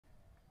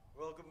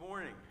Well, good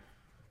morning.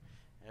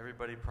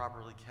 Everybody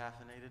properly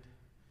caffeinated?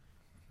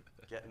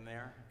 Getting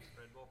there?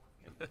 Red Bull.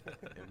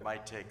 It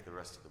might take the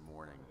rest of the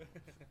morning.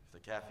 If the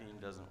caffeine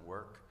doesn't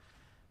work,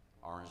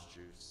 orange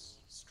juice,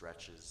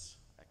 stretches,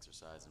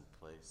 exercise in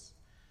place.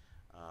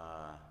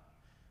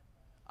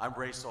 I'm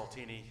Ray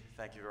Saltini.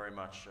 Thank you very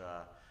much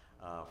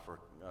for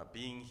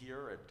being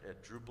here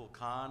at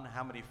DrupalCon.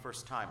 How many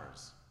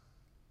first-timers?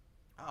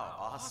 Oh,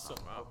 awesome.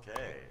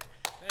 Okay.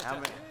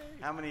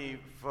 How many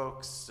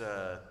folks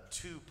 2+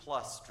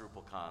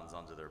 DrupalCons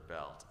under their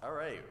belt? All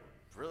right,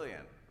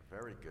 brilliant.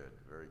 Very good,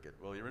 very good.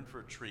 Well, you're in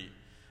for a treat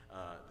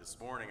this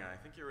morning, and I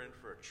think you're in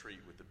for a treat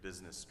with the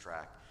business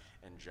track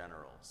in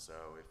general. So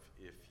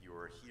if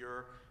you're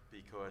here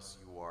because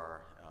you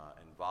are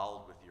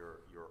involved with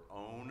your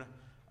own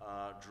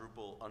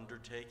Drupal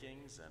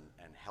undertakings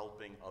and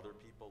helping other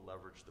people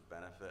leverage the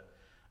benefit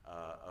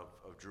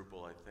of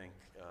Drupal, I think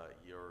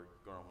you're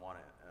going to want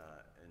to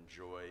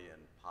enjoy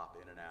and pop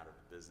in and out of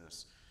the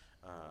business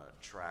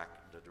track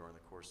during the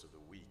course of the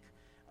week.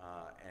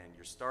 And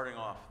you're starting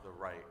off the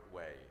right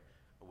way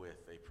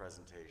with a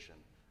presentation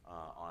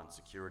on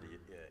security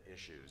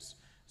issues.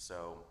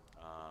 So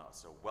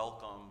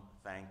welcome,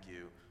 thank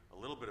you. A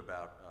little bit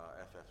about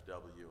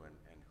FFW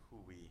and who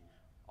we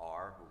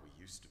are, who we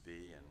used to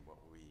be, and what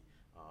we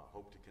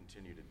hope to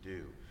continue to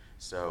do.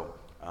 So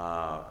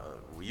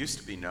we used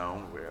to be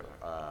known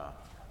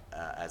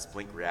as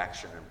Blink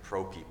Reaction and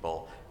Pro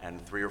People and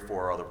 3 or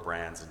 4 other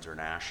brands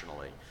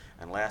internationally.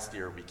 And last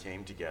year we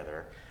came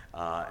together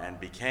and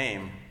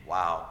became,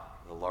 wow,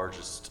 the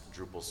largest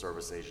Drupal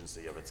service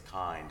agency of its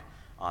kind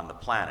on the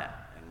planet.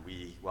 And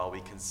while we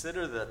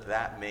consider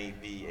that may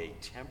be a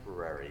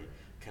temporary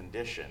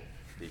condition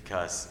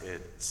because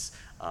it's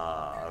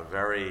a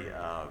very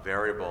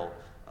variable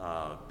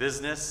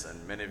business,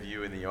 and many of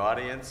you in the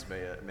audience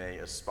may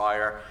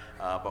aspire,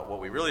 but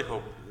what we really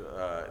hope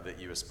that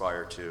you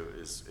aspire to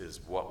is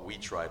what we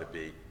try to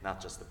be,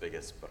 not just the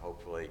biggest, but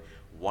hopefully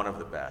one of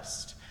the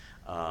best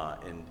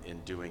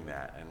in doing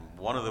that. And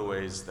one of the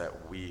ways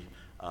that we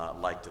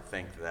like to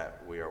think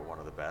that we are one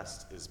of the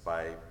best is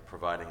by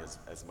providing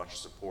as much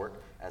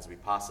support as we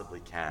possibly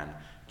can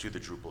to the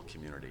Drupal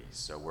community.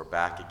 So we're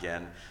back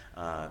again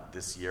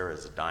this year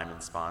as a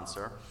diamond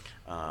sponsor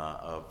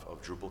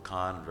of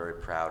DrupalCon. I'm very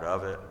proud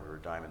of it. We were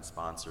diamond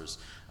sponsors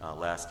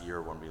last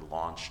year when we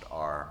launched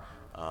our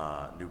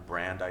new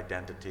brand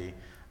identity.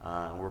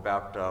 We're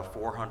about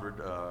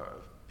 400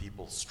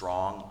 people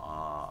strong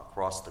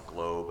across the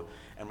globe,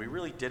 and we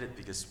really did it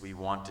because we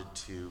wanted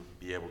to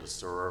be able to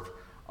serve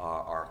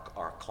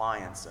our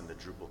clients and the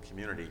Drupal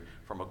community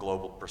from a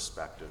global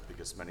perspective,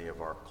 because many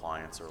of our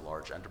clients are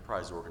large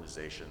enterprise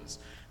organizations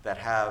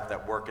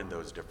that work in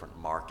those different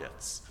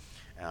markets.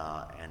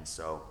 And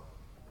so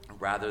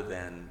rather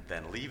than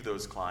leave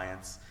those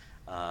clients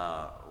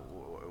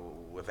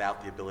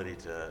without the ability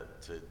to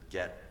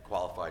get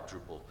qualified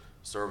Drupal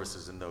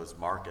services in those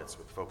markets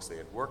with folks they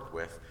had worked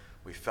with,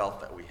 we felt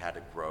that we had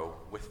to grow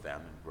with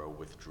them and grow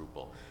with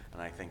Drupal.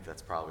 And I think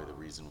that's probably the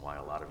reason why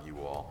a lot of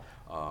you all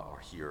are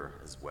here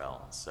as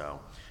well. So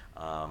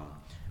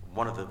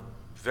one of the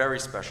very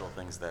special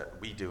things that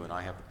we do, and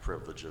I have the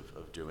privilege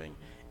of doing,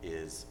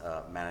 is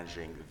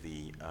managing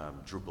the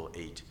Drupal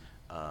 8,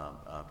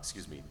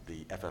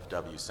 the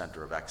FFW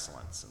Center of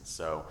Excellence. And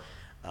so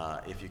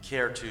if you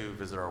care to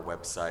visit our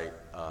website,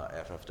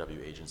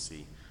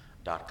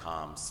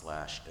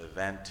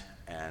 ffwagency.com/event,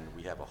 and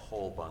we have a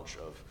whole bunch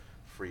of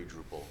free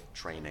Drupal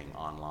training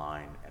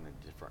online and in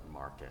different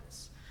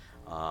markets.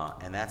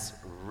 And that's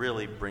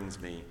really brings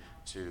me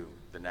to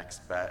the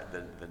next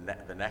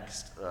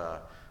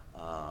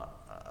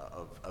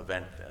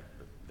event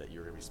that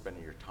you're going to be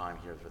spending your time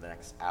here for the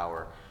next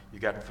hour. You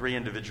got 3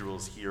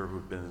 individuals here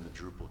who've been in the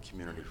Drupal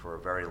community for a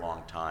very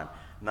long time,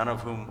 none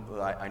of whom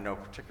I know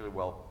particularly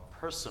well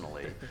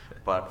personally,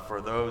 but for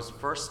those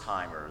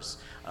first-timers,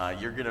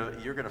 you're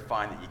gonna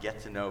find that you get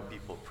to know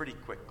people pretty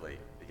quickly,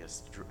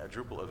 because a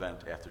Drupal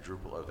event after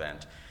Drupal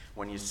event,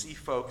 when you see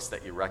folks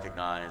that you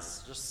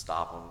recognize, just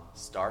stop them,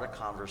 start a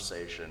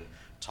conversation,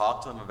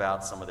 talk to them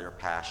about some of their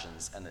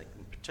passions, and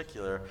in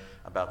particular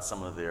about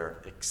some of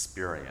their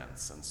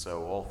experience. And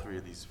so all 3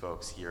 of these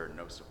folks here,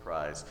 no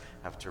surprise,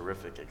 have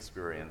terrific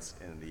experience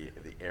in the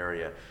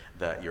area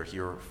that you're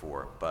here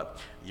for. But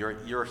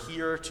you're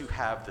here to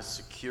have the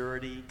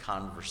security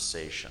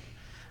conversation,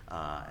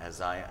 as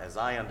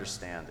I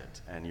understand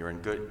it, and you're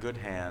in good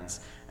hands,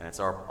 and it's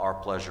our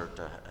pleasure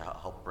to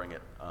help bring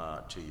it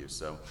to you.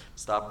 So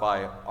stop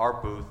by our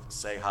booth,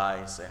 say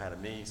hi to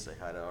me, say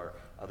hi to our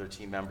other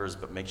team members,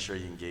 but make sure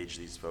you engage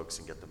these folks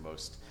and get the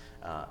most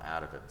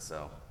out of it.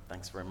 So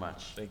thanks very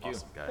much. Thank you.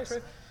 Awesome, guys. Thanks, Ray.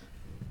 All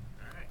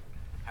right.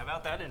 How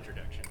about that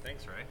introduction?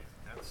 Thanks, Ray.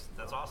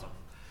 That's awesome.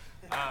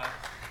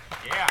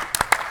 Yeah.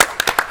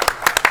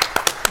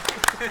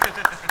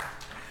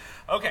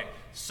 Okay,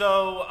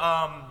 so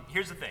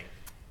here's the thing.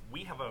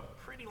 We have a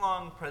pretty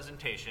long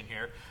presentation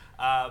here,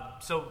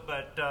 but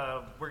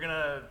we're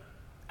gonna,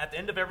 at the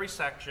end of every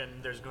section,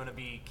 there's going to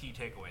be key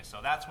takeaways. So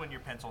that's when your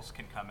pencils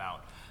can come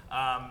out.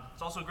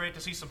 It's also great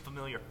to see some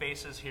familiar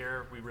faces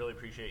here. We really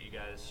appreciate you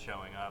guys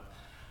showing up.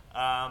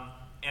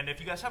 And if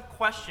you guys have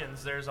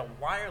questions, there's a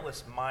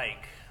wireless mic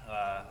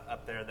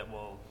up there that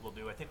we'll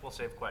do. I think we'll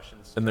save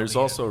questions. And there's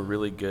also a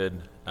really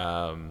good,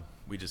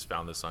 we just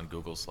found this on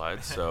Google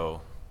Slides,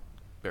 so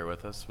bear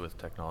with us with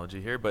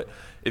technology here. But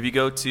if you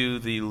go to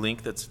the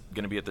link that's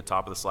going to be at the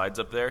top of the slides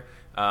up there,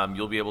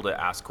 you'll be able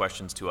to ask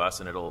questions to us,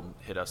 and it'll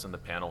hit us in the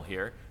panel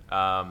here.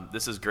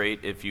 This is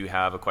great if you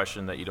have a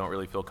question that you don't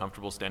really feel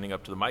comfortable standing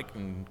up to the mic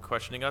and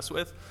questioning us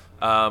with,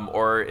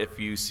 or if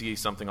you see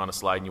something on a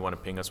slide and you want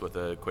to ping us with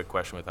a quick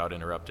question without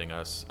interrupting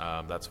us,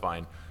 that's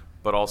fine.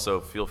 But also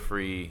feel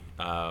free,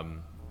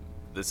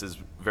 this is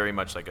very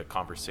much like a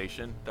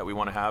conversation that we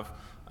want to have.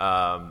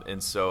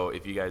 And so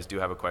if you guys do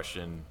have a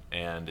question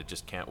and it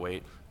just can't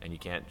wait and you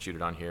can't shoot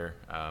it on here,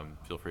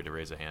 feel free to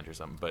raise a hand or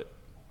something. But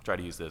try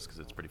to use this because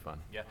it's pretty fun.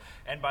 Yeah,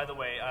 and by the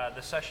way,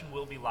 the session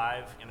will be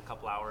live in a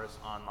couple hours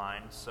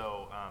online,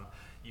 so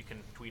you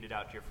can tweet it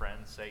out to your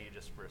friends, say you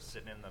just were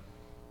sitting in the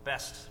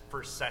best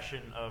first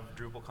session of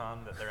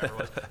DrupalCon that there ever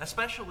was.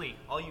 Especially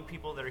all you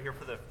people that are here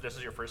for this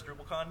is your first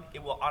DrupalCon,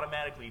 it will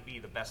automatically be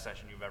the best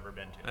session you've ever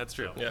been to. That's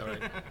true. So. Yeah,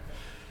 right.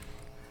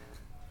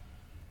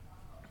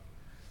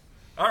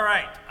 All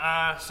right,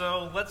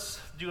 so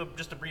let's do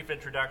just a brief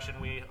introduction.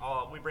 We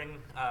bring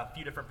a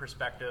few different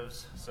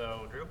perspectives.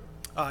 So, Drew?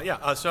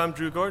 So I'm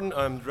Drew Gordon.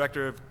 I'm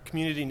Director of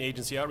Community and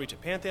Agency Outreach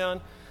at Pantheon.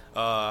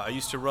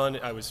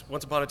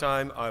 Once upon a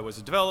time, I was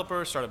a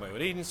developer, started my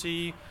own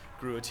agency,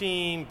 grew a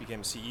team, became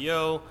a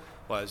CEO.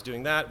 While I was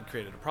doing that, we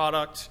created a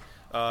product.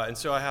 And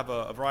so I have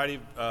a variety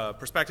of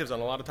perspectives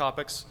on a lot of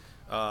topics.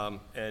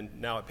 And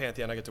now at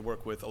Pantheon, I get to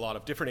work with a lot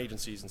of different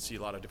agencies and see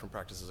a lot of different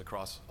practices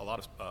across a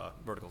lot of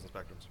verticals and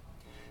spectrums.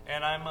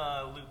 And I'm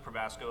Luke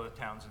Probasco with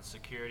Townsend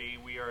Security.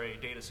 We are a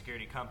data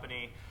security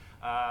company,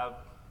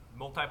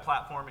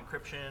 multi-platform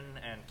encryption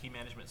and key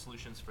management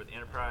solutions for the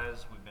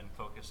enterprise. We've been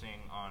focusing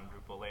on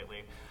Drupal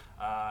lately.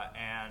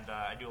 And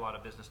I do a lot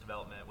of business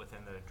development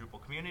within the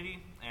Drupal community.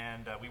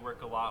 And we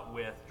work a lot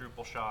with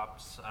Drupal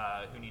shops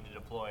who need to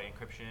deploy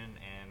encryption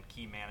and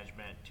key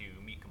management to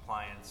meet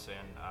compliance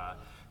and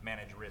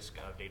manage risk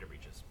of data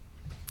breaches.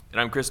 And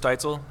I'm Chris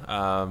Teitzel,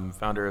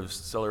 founder of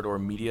Cellar Door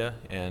Media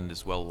and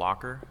as well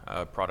Locker,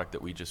 a product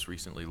that we just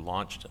recently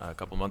launched a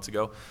couple months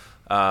ago.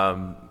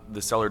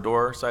 The Cellar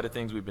Door side of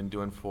things we've been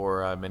doing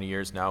for many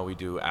years now. We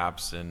do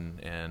apps and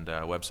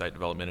website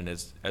development, and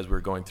as we're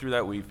going through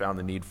that, we found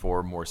the need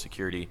for more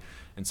security,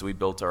 and so we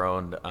built our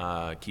own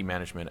key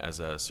management as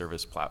a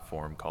service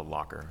platform called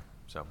Locker.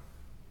 So.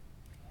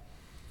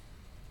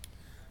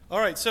 All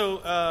right,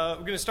 so we're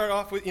going to start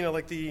off with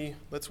the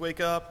Let's Wake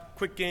Up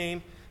quick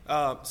game.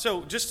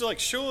 So just to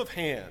show of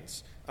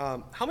hands,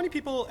 how many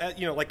people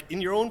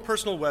in your own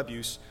personal web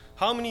use,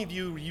 how many of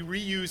you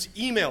reuse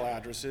email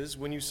addresses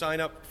when you sign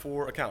up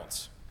for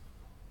accounts?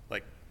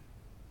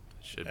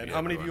 Should and be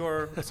how many of you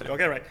are?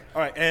 Okay, right.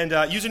 All right, and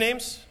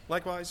usernames,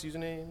 likewise,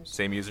 usernames.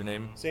 Same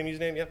username. Same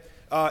username, yeah.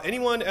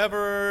 Anyone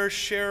ever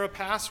share a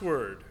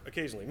password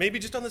occasionally? Maybe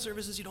just on the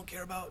services you don't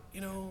care about,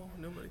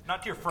 nobody.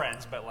 Not to your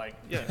friends, but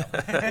Yeah.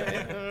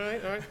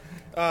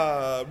 All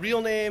right.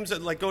 Real names,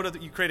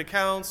 you create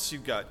accounts,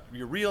 you've got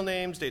your real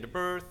names, date of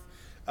birth.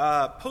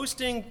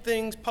 Posting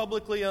things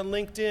publicly on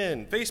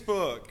LinkedIn,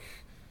 Facebook,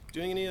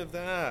 doing any of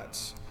that.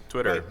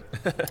 Twitter.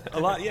 Right. A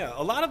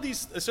lot of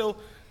these, so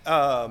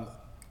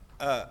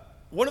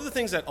one of the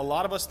things that a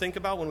lot of us think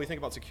about when we think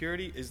about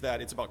security is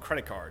that it's about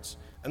credit cards.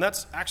 And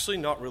that's actually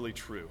not really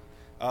true.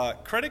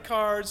 Credit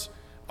cards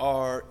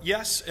are,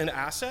 yes, an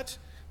asset,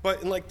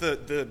 but in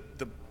the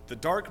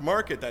dark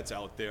market that's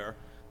out there,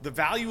 the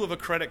value of a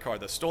credit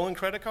card, the stolen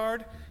credit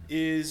card,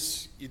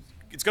 it's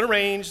going to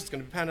range. It's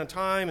going to depend on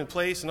time and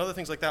place and other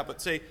things like that.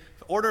 But say,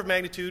 order of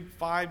magnitude,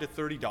 $5 to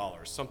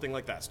 $30, something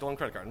like that, stolen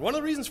credit card. And one of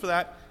the reasons for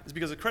that is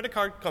because the credit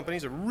card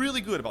companies are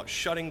really good about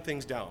shutting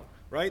things down.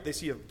 Right? They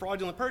see a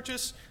fraudulent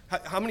purchase.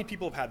 How many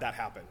people have had that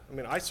happen? I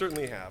mean, I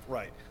certainly have.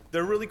 Right?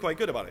 They're really quite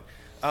good about it.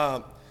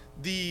 On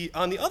the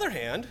other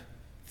hand,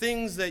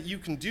 things that you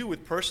can do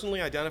with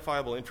personally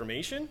identifiable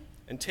information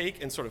and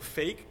take and sort of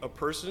fake a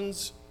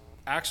person's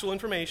actual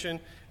information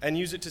and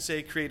use it to,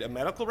 say, create a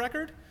medical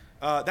record,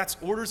 that's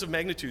orders of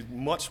magnitude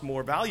much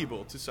more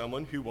valuable to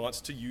someone who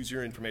wants to use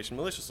your information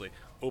maliciously.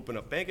 Open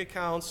up bank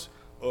accounts,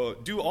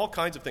 do all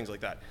kinds of things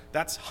like that.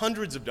 That's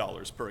hundreds of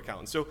dollars per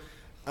account. So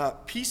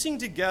piecing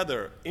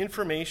together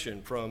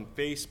information from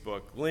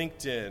Facebook,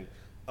 LinkedIn,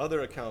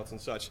 other accounts and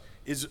such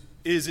is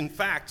in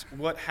fact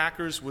what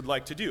hackers would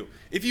like to do.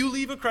 If you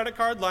leave a credit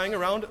card lying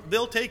around,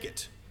 they'll take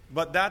it.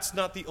 But that's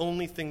not the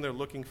only thing they're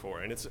looking for.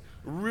 And it's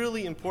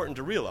really important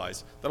to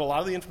realize that a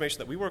lot of the information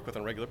that we work with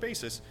on a regular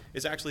basis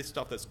is actually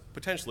stuff that's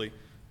potentially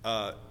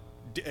a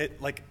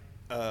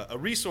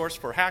resource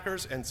for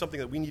hackers and something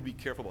that we need to be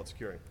careful about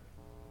securing.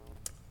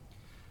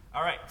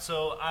 All right,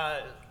 so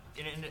an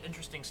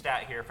interesting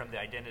stat here from the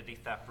Identity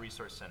Theft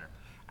Resource Center.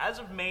 As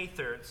of May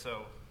 3rd,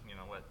 so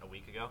a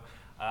week ago,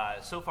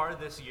 so far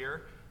this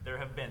year, there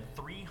have been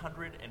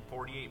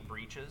 348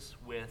 breaches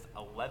with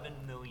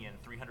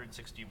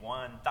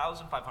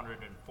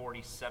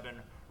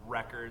 11,361,547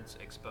 records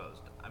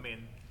exposed. I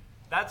mean,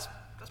 that's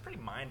pretty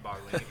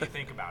mind-boggling if you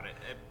think about it.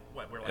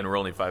 And we're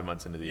only 5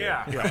 months into the year.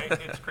 Yeah, right?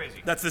 It's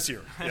crazy. That's this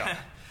year. Yeah.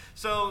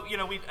 So,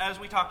 as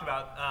we talked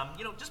about,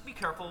 just be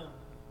careful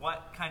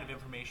what kind of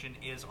information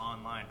is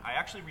online. I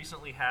actually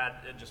recently had,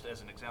 just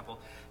as an example,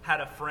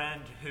 had a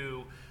friend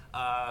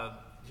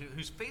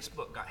whose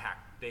Facebook got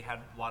hacked. They had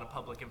a lot of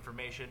public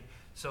information.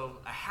 So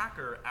a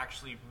hacker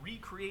actually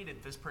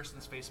recreated this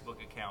person's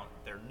Facebook account,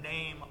 their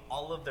name,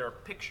 all of their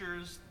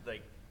pictures,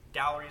 like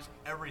galleries,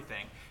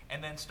 everything,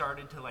 and then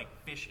started to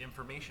fish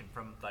information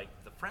from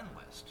the friend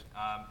list.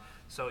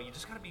 So you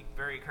just got to be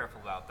very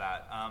careful about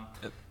that.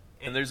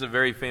 And there's a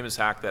very famous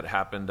hack that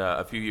happened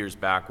a few years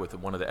back with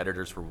one of the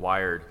editors for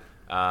Wired.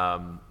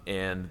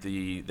 And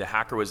the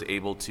hacker was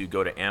able to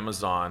go to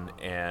Amazon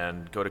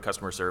and go to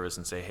customer service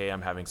and say, hey,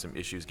 I'm having some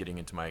issues getting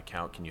into my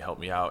account. Can you help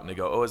me out? And they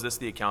go, oh, is this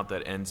the account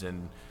that ends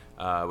in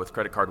with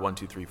credit card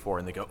 1234?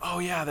 And they go, oh,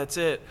 yeah, that's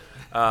it.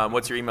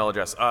 What's your email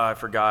address? Oh, I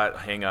forgot.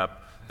 Hang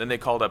up. Then they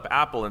called up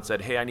Apple and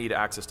said, hey, I need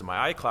access to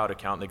my iCloud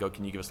account. And they go,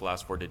 can you give us the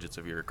last 4 digits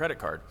of your credit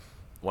card?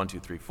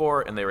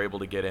 1234. And they were able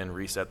to get in,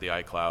 reset the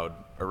iCloud,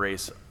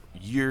 erase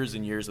years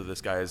and years of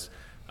this guy's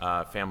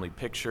family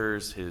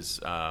pictures,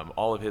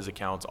 all of his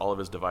accounts, all of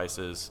his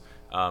devices,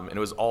 and it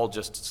was all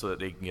just so that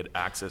they can get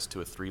access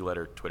to a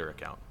 3-letter Twitter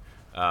account.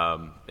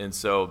 And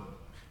so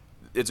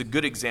it's a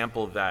good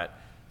example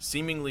that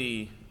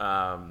seemingly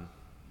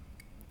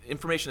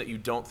information that you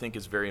don't think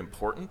is very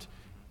important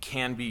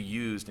can be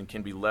used and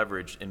can be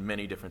leveraged in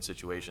many different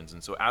situations.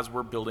 And so as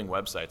we're building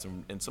websites,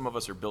 and some of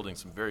us are building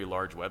some very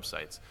large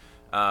websites,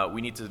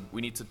 we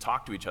need to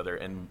talk to each other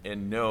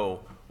and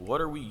know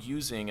what are we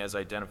using as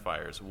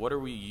identifiers, what are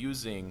we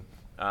using,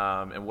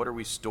 and what are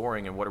we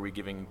storing, and what are we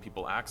giving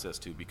people access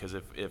to? Because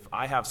if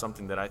I have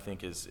something that I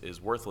think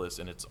is worthless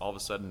and it's all of a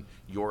sudden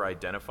your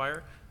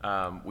identifier,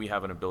 we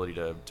have an ability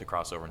to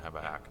cross over and have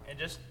a hack. And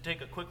just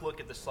take a quick look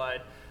at the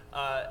slide.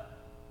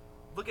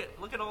 Look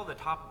at all the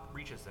top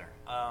breaches there,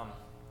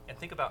 and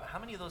think about how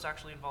many of those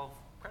actually involve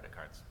credit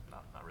cards.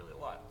 Not really a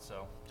lot.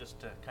 So just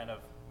to kind of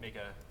make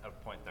a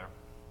point there.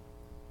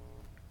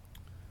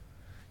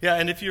 Yeah,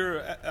 and if you're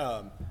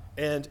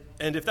and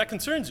if that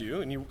concerns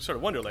you, and you sort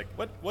of wonder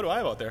what do I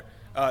have out there,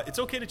 it's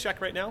okay to check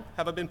right now.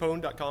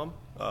 haveibeenpwned.com.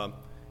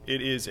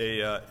 It is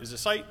a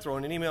site. Throw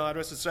in an email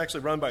address. It's actually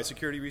run by a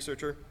security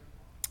researcher.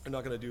 I'm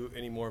not going to do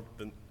any more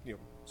than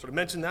sort of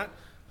mention that.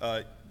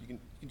 You can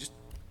just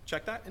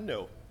check that and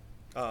know.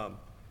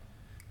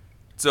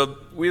 So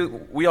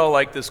we all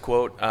like this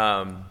quote.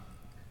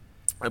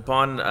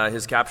 Upon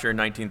his capture in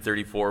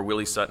 1934,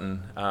 Willie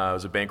Sutton,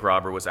 was a bank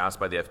robber, was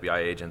asked by the FBI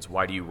agents,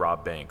 why do you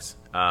rob banks?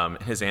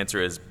 His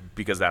answer is,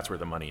 because that's where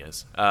the money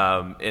is.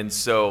 And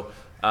so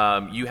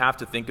you have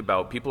to think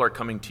about, people are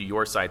coming to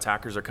your sites,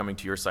 hackers are coming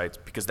to your sites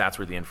because that's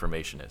where the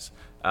information is.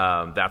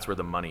 That's where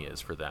the money is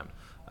for them.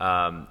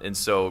 And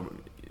so,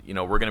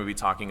 we're going to be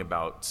talking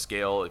about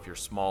scale. If you're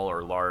small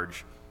or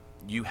large,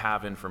 you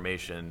have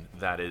information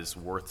that is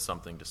worth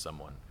something to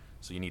someone.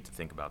 So you need to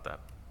think about that.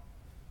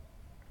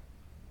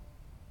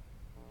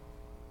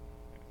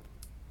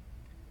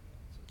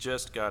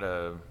 Just got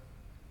a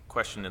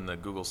question in the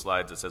Google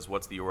Slides that says,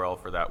 what's the URL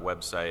for that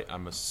website?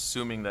 I'm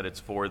assuming that it's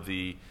for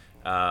the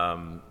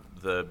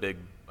big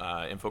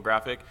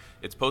infographic.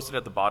 It's posted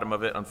at the bottom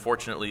of it.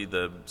 Unfortunately,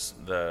 the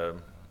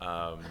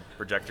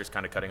projector's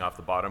kind of cutting off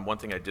the bottom. One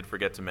thing I did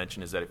forget to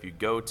mention is that if you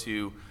go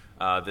to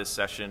this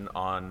session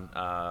on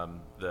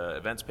the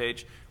events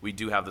page, we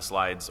do have the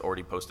slides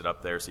already posted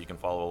up there, so you can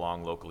follow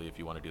along locally if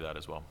you want to do that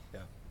as well. Yeah,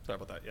 sorry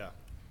about that, yeah.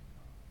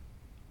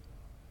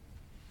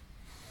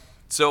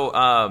 So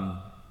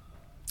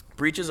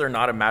breaches are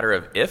not a matter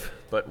of if,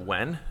 but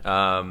when.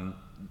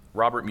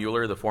 Robert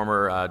Mueller, the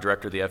former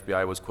director of the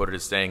FBI, was quoted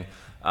as saying,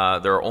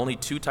 there are only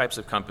 2 types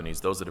of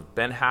companies, those that have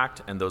been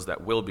hacked and those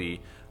that will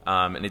be.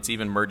 And it's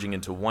even merging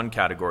into one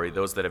category,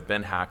 those that have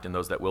been hacked and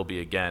those that will be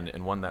again.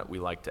 And one that we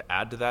like to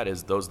add to that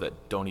is those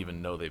that don't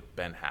even know they've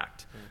been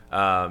hacked.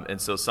 And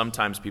so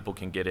sometimes people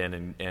can get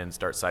in and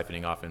start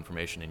siphoning off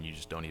information and you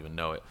just don't even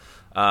know it.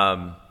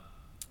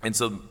 And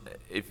so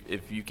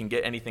if you can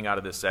get anything out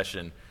of this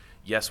session,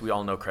 yes, we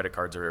all know credit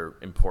cards are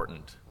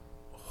important.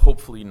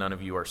 Hopefully none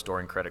of you are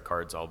storing credit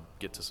cards. I'll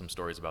get to some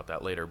stories about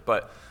that later.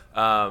 But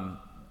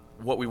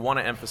what we want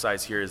to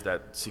emphasize here is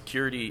that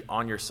security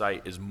on your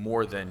site is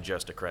more than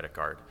just a credit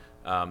card.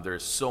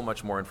 There's so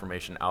much more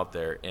information out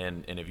there,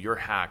 and if you're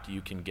hacked, you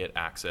can get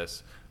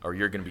access, or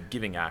you're going to be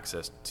giving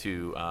access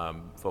to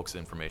folks'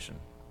 information.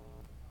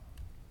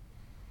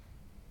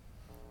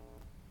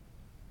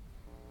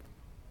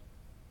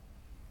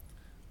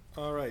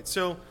 All right,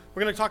 so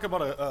we're going to talk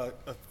about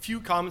a few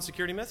common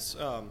security myths.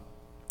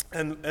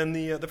 And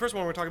the first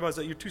one we're talking about is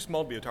that you're too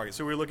small to be a target.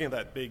 So we're looking at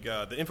that big,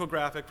 the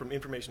infographic from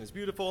Information is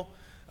Beautiful.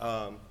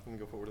 Let me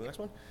go forward to the next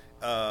one.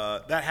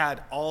 That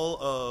had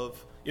all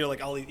of,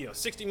 all the,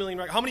 60 million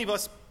records. How many of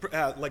us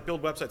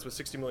build websites with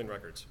 60 million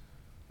records,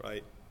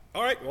 right?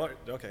 All right, well,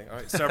 okay, all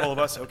right, several of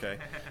us, okay.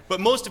 But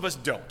most of us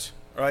don't,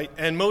 right?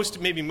 And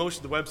maybe most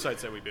of the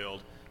websites that we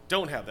build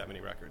don't have that many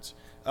records.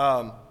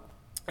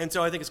 And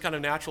so I think it's kind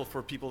of natural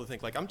for people to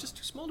think, like, I'm just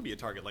too small to be a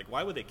target. Like,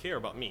 why would they care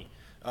about me?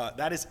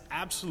 That is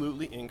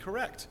absolutely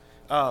incorrect.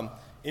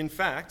 In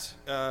fact,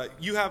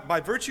 you have, by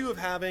virtue of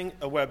having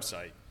a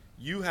website,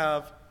 you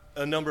have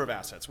a number of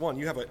assets. One,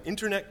 you have an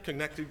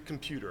internet-connected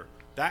computer.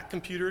 That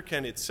computer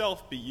can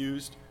itself be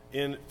used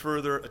in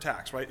further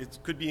attacks, right? It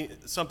could be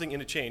something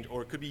in a chain,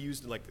 or it could be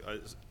used like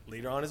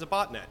later on as a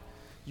botnet.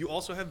 You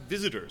also have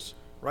visitors,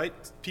 right?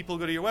 People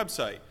go to your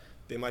website.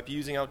 They might be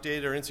using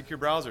outdated or insecure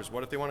browsers.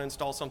 What if they want to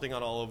install something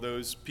on all of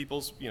those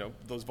people's,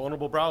 those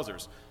vulnerable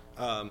browsers?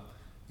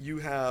 You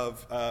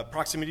have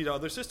proximity to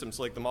other systems,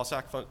 like the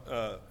Mossack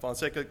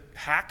Fonseca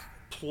hack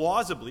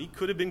plausibly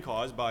could have been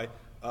caused by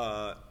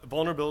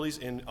vulnerabilities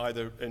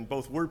in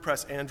both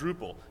WordPress and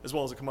Drupal, as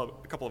well as a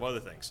couple of other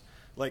things.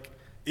 Like,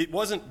 it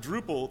wasn't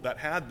Drupal that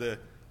had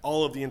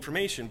all of the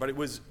information, but it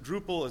was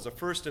Drupal as a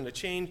first in a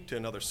chain to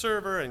another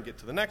server and get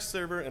to the next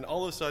server, and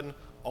all of a sudden,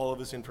 all of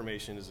this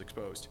information is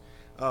exposed.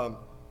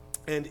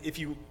 And if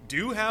you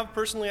do have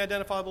personally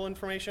identifiable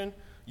information,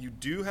 you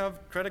do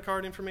have credit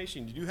card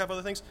information, you do have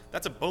other things,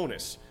 that's a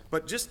bonus.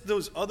 But just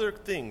those other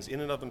things in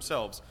and of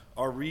themselves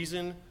are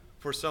reason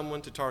for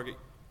someone to target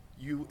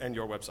you and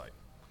your website.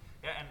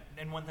 Yeah,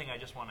 and one thing I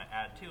just want to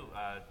add too,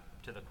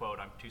 to the quote,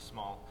 "I'm too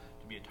small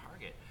to be a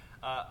target."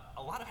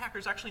 A lot of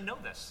hackers actually know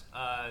this,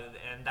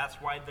 and that's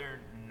why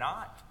they're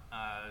not,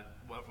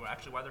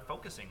 actually why they're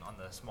focusing on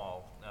the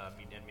small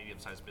and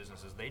medium-sized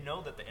businesses. They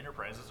know that the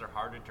enterprises are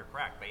harder to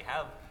crack. They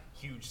have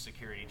huge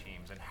security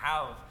teams and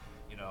have,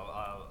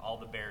 all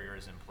the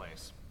barriers in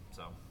place.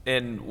 So.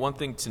 And one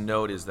thing to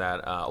note is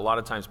that a lot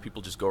of times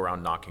people just go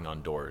around knocking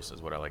on doors,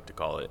 is what I like to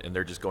call it, and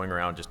they're just going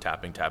around just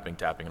tapping, tapping,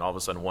 tapping, and all of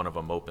a sudden one of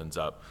them opens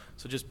up.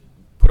 So just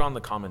put on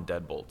the common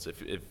deadbolts.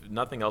 If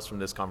nothing else from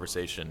this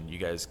conversation you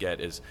guys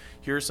get is,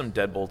 here's some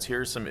deadbolts,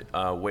 here's some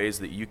ways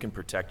that you can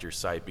protect your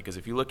site. Because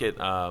if you look at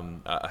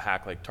a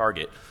hack like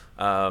Target,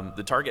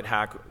 the Target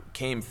hack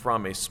came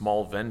from a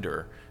small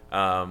vendor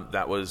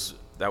that was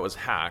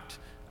hacked.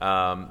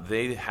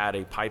 They had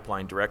a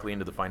pipeline directly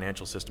into the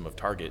financial system of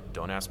Target.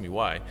 Don't ask me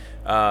why.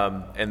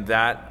 And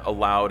that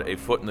allowed a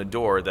foot in the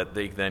door that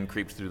they then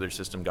creeped through their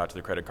system, got to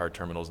their credit card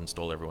terminals, and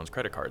stole everyone's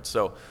credit cards.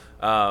 So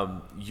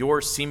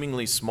your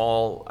seemingly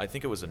small, I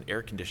think it was an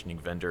air conditioning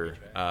vendor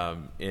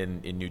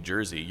in New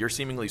Jersey, your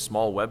seemingly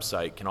small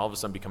website can all of a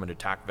sudden become an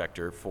attack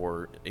vector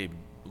for a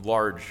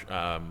large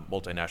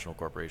multinational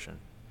corporation.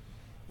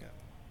 Yeah.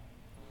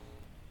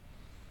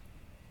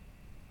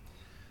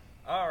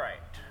 All right.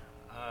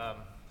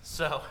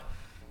 So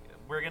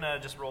we're going to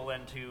just roll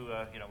into,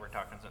 we're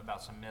talking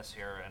about some myths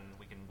here, and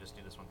we can just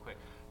do this one quick.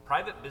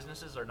 Private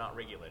businesses are not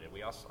regulated.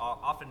 We also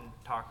often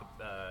talk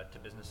to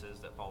businesses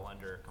that fall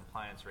under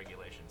compliance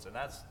regulations, and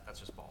that's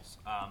just false.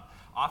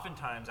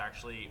 Oftentimes,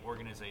 actually,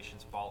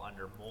 organizations fall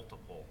under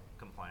multiple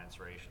compliance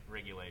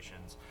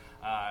regulations.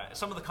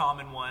 Some of the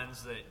common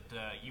ones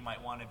that you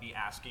might want to be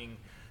asking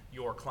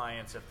your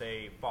clients if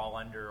they fall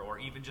under, or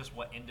even just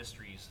what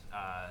industries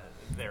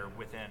they're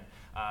within.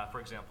 For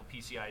example,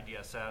 PCI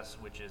DSS,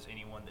 which is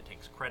anyone that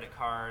takes credit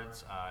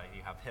cards.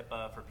 You have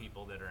HIPAA for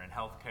people that are in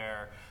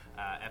healthcare,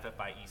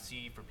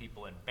 FFIEC for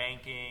people in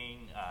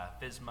banking,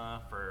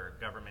 FISMA for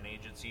government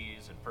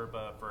agencies, and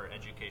FERPA for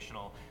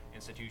educational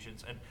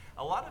institutions. And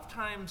a lot of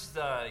times,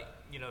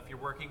 if you're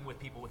working with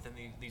people within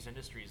these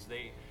industries,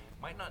 they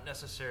might not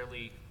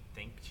necessarily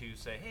think to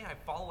say, hey, I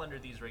fall under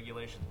these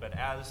regulations, but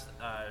as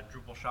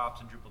Drupal shops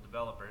and Drupal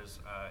developers,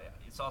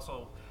 it's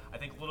also, I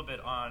think, a little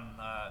bit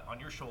on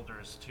your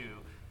shoulders to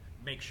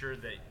make sure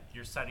that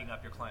you're setting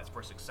up your clients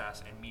for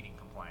success and meeting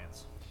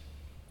compliance.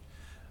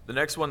 The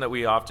next one that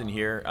we often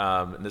hear,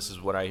 and this is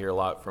what I hear a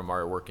lot from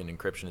our work in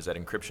encryption, is that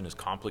encryption is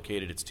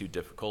complicated, it's too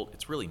difficult.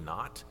 It's really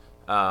not.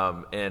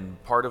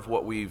 And part of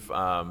what we've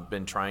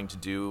been trying to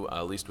do,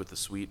 at least with the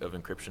suite of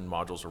encryption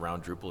modules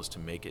around Drupal, is to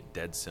make it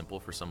dead simple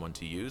for someone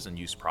to use and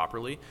use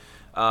properly.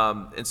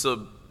 And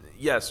so,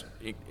 yes,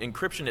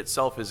 encryption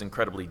itself is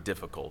incredibly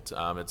difficult.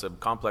 It's a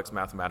complex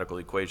mathematical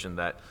equation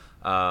that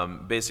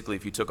basically,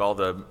 if you took all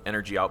the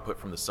energy output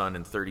from the sun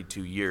in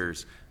 32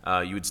 years,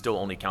 you would still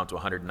only count to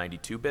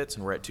 192 bits,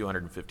 and we're at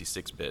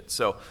 256 bits.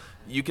 So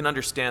you can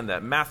understand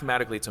that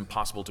mathematically it's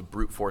impossible to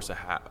brute force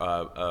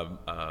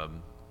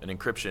an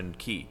encryption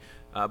key,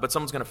 but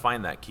someone's going to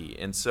find that key.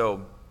 And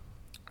so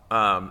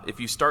if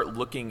you start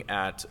looking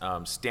at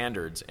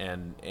standards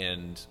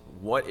and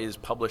what is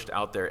published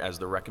out there as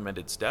the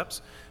recommended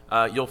steps,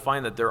 you'll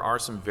find that there are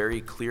some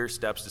very clear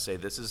steps to say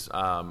this is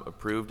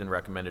approved and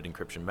recommended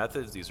encryption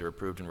methods, these are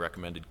approved and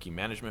recommended key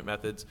management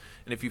methods,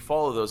 and if you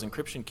follow those,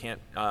 encryption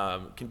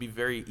can be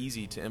very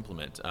easy to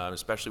implement,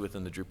 especially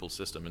within the Drupal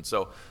system. And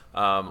so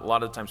a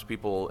lot of times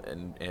people,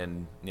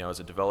 and as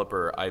a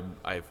developer,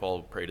 I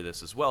fall prey to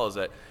this as well, is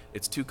that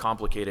it's too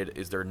complicated.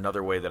 Is there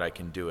another way that I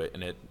can do it?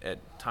 And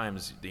at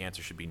times the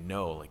answer should be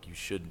no, like you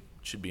should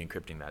be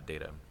encrypting that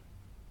data.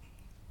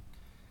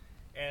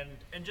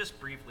 And just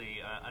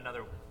briefly,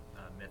 another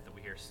myth that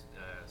we hear,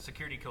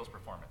 security kills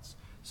performance.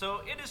 So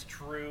it is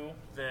true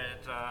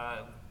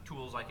that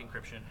tools like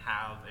encryption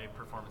have a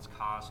performance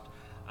cost.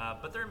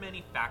 but there are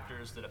many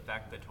factors that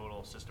affect the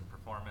total system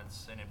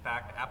performance. And in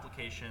fact,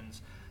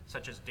 applications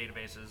such as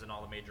databases and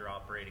all the major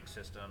operating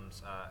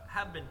systems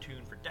have been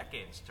tuned for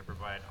decades to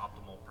provide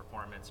optimal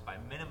performance by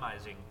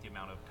minimizing the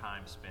amount of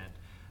time spent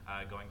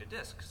going to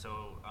disk.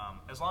 So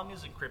as long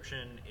as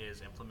encryption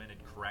is implemented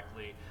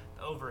correctly,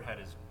 the overhead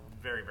is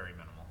very, very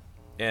minimal.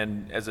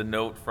 And as a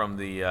note from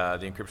the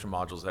encryption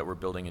modules that we're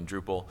building in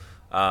Drupal,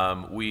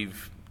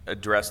 we've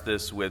addressed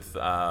this with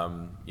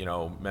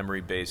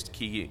memory-based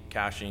key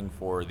caching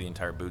for the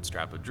entire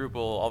bootstrap of Drupal,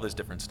 all this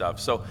different stuff.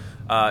 So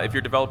if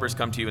your developers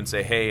come to you and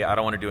say, hey, I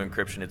don't want to do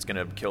encryption, it's going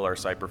to kill our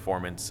site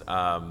performance,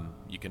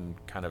 you can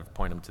kind of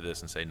point them to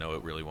this and say, no,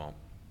 it really won't.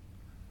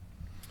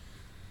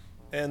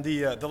 And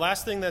the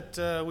last thing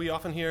that we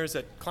often hear is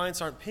that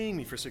clients aren't paying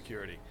me for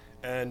security.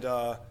 And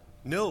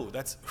no,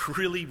 that's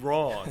really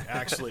wrong,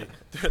 actually.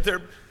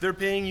 They're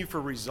paying you for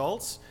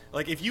results.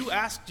 Like if you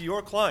asked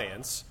your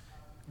clients,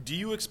 do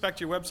you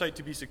expect your website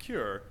to be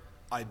secure?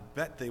 I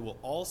bet they will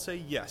all say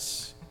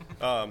yes.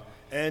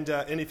 And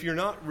if you're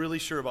not really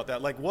sure about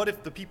that, like what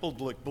if the people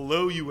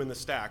below you in the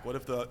stack, what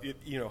if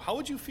how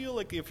would you feel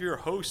like if your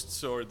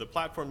hosts or the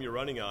platform you're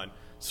running on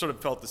sort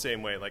of felt the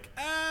same way, like,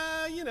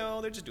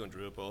 they're just doing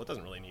Drupal, it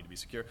doesn't really need to be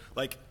secure.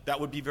 Like, that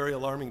would be very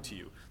alarming to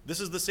you. This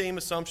is the same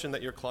assumption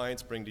that your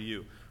clients bring to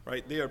you,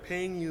 right? They are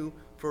paying you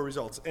for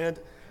results. And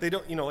they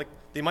don't,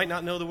 they might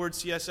not know the word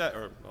CSS,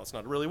 or, well, it's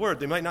not really a word,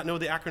 they might not know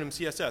the acronym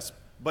CSS,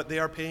 but they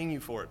are paying you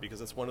for it because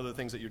that's one of the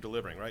things that you're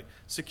delivering, right?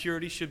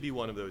 Security should be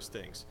one of those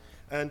things.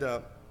 And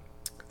we'll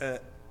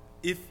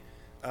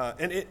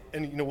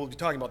be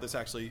talking about this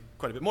actually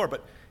quite a bit more,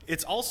 but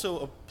it's also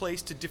a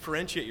place to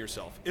differentiate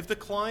yourself. If the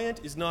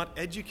client is not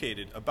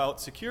educated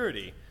about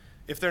security,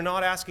 if they're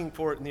not asking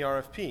for it in the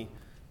RFP,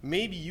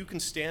 maybe you can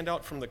stand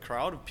out from the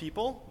crowd of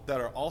people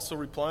that are also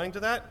replying to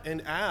that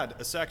and add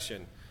a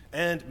section.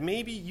 And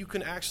maybe you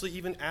can actually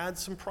even add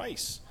some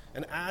price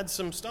and add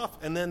some stuff,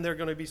 and then they're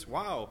going to be,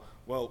 wow,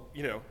 well,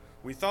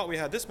 we thought we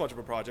had this much of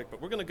a project,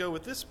 but we're going to go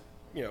with this,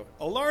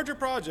 a larger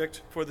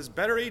project for this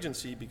better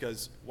agency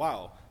because,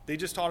 wow, they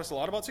just taught us a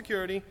lot about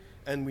security,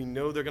 and we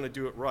know they're going to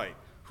do it right.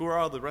 Who are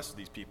all the rest of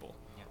these people?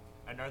 Yeah.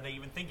 And are they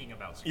even thinking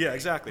about security? Yeah,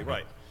 exactly,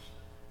 right.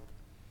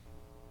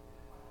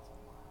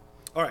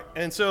 All right,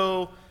 and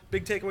so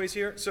big takeaways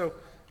here. So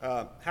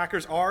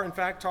hackers are, in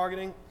fact,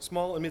 targeting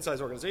small and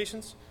mid-sized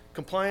organizations.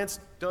 Compliance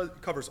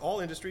covers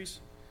all industries.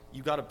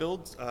 You've got to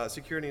build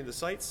security into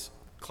sites.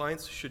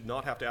 Clients should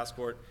not have to ask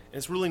for it, and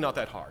it's really not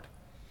that hard.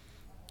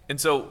 And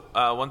so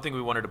one thing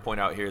we wanted to point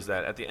out here is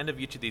that at the end of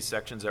each of these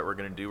sections that we're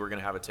going to do, we're going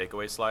to have a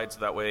takeaway slide,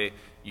 so that way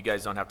you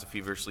guys don't have to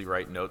feverishly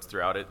write notes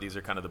throughout it. These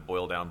are kind of the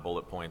boil-down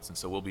bullet points, and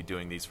so we'll be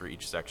doing these for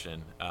each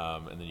section,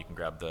 and then you can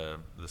grab the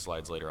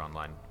slides later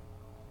online.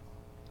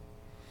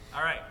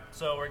 All right,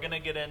 so we're going to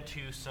get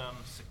into some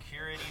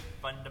security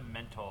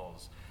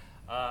fundamentals.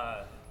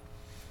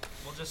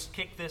 We'll just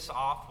kick this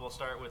off. We'll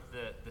start with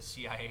the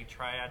CIA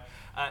triad.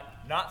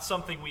 Not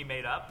something we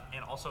made up,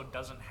 and also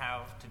doesn't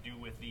have to do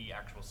with the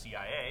actual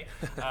CIA.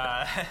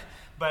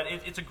 But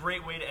it's a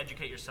great way to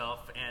educate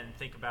yourself and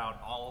think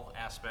about all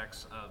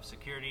aspects of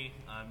security.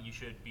 You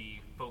should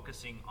be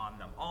focusing on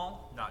them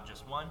all, not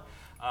just one.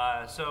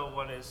 So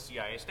what does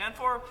CIA stand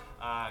for?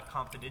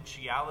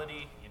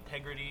 Confidentiality,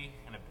 integrity,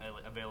 and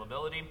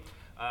availability.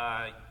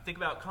 Think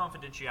about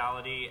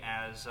confidentiality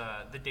as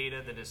the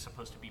data that is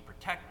supposed to be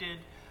protected.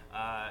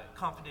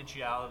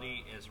 Confidentiality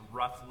is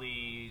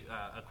roughly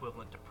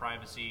equivalent to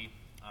privacy.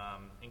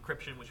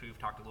 Encryption, which we've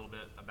talked a little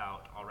bit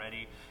about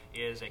already,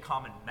 is a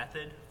common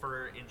method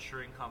for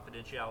ensuring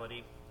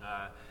confidentiality.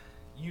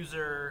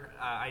 User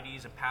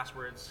IDs and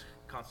passwords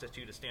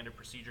constitute a standard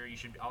procedure. You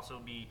should also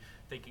be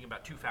thinking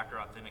about two-factor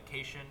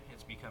authentication.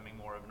 It's becoming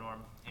more of a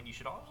norm. And you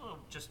should also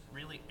just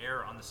really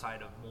err on the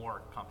side of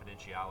more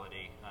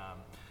confidentiality.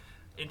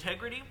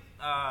 Integrity,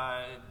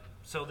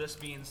 so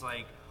this means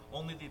like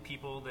only the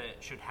people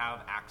that should have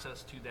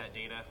access to that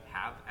data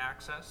have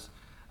access.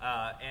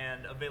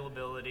 And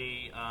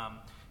availability,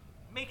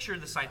 make sure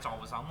the site's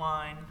always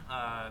online,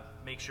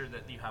 make sure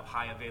that you have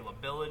high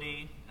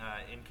availability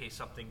in case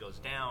something goes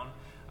down.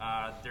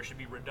 There should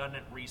be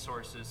redundant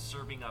resources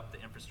serving up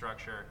the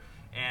infrastructure,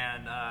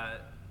 and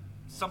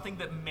something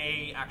that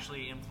may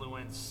actually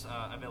influence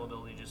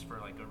availability, just for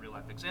like a real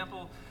life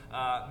example,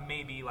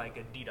 maybe like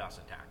a DDoS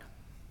attack.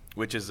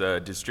 Which is a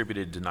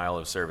distributed denial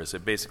of service.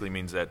 It basically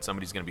means that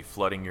somebody's going to be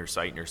flooding your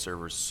site and your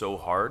servers so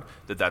hard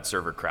that that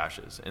server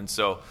crashes. And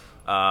so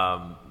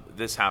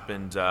this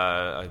happened,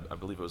 I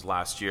believe it was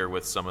last year,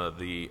 with some of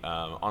the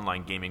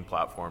online gaming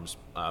platforms,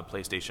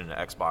 PlayStation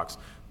and Xbox.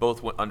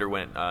 Both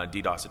underwent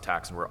DDoS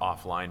attacks and were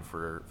offline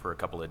for a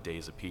couple of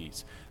days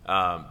apiece.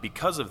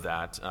 Because of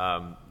that,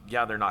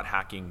 yeah, they're not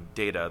hacking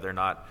data, they're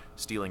not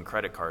stealing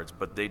credit cards,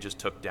 but they just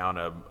took down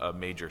a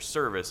major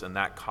service, and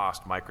that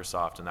cost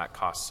Microsoft and that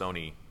cost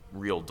Sony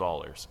real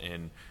dollars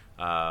in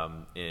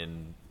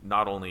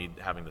not only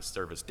having the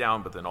service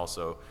down, but then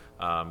also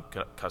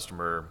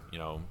customer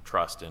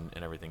trust and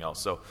everything else.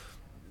 So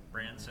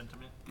brand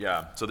sentiment.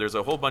 Yeah, so there's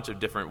a whole bunch of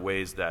different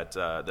ways that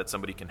that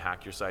somebody can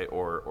hack your site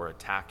or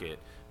attack it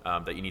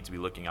that you need to be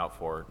looking out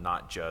for,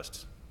 not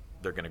just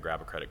they're going to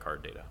grab a credit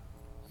card data.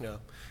 Yeah,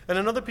 and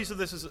another piece of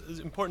this is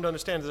important to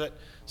understand is that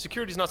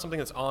security is not something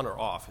that's on or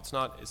off. It's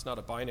not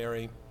a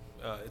binary.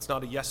 It's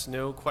not a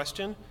yes/no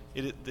question.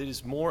 It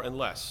is more and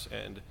less,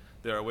 and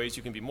there are ways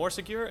you can be more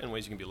secure and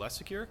ways you can be less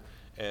secure.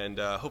 And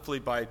hopefully,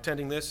 by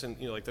attending this, and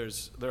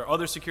there are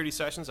other security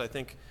sessions. I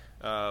think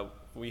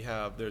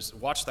there's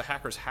Watch the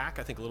Hackers Hack.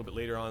 I think a little bit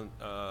later on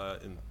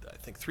in I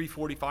think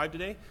 3:45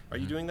 today. Are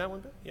you doing that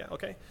one? Yeah.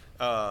 Okay.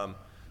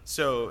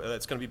 So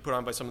that's going to be put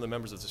on by some of the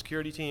members of the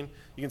security team.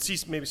 You can see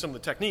maybe some of the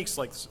techniques,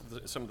 like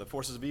some of the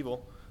forces of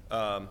evil,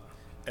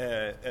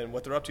 and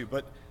what they're up to.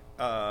 But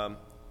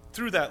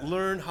through that,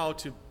 learn how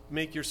to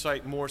make your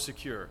site more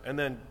secure, and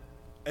then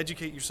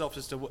educate yourself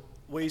as to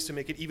ways to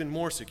make it even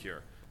more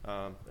secure.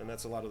 And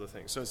that's a lot of the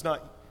things. So it's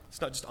not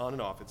just on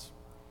and off. It's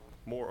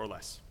more or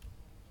less.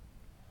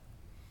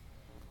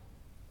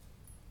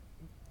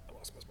 I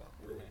lost my spot.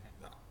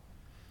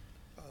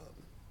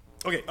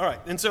 Okay, all right.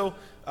 And so,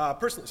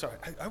 personally, sorry,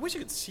 I wish you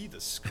could see the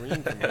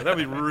screen from here. That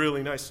would be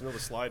really nice to know the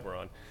slide we're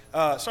on.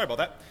 Sorry about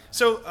that.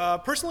 So,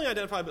 personally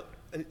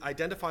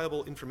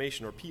identifiable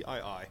information, or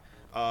PII,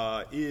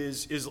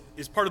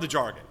 is part of the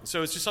jargon.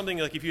 So it's just something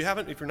like if you're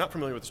not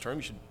familiar with this term,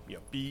 you should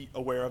be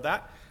aware of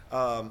that.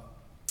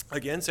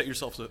 Again, set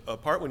yourself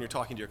apart when you're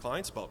talking to your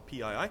clients about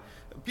PII.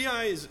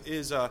 PII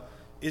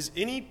is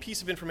any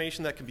piece of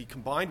information that can be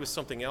combined with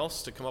something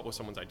else to come up with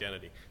someone's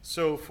identity.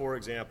 So, for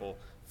example,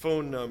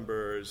 phone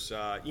numbers,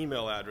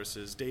 email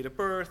addresses, date of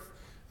birth,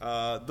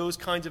 those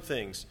kinds of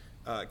things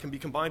can be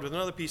combined with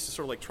another piece to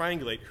sort of like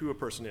triangulate who a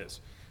person is.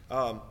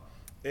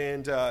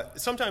 And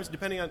sometimes,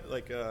 depending on,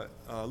 like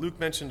Luke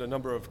mentioned a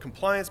number of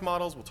compliance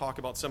models. We'll talk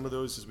about some of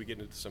those as we get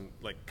into some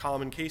like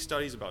common case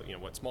studies about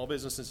what small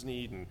businesses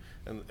need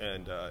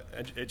and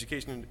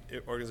education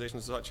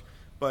organizations and such.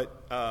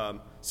 But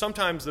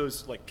sometimes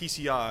those like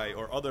PCI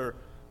or other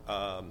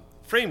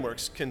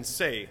frameworks can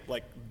say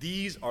like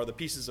these are the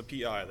pieces of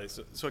PI.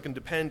 So it can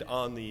depend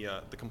on the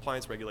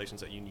compliance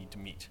regulations that you need to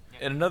meet.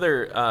 And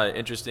another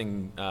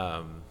interesting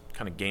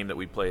kind of game that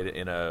we played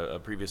in a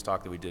previous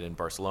talk that we did in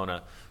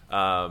Barcelona,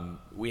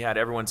 we had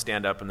everyone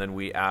stand up and then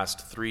we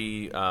asked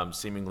three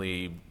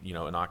seemingly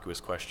innocuous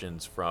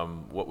questions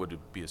from what would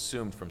be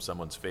assumed from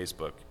someone's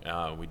Facebook.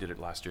 We did it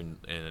last year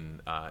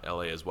in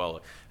LA as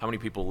well. How many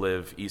people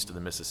live east of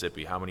the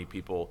Mississippi? How many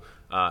people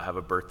have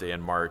a birthday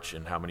in March?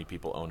 And how many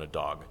people own a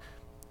dog?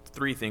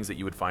 Three things that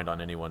you would find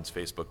on anyone's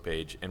Facebook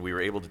page, and we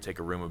were able to take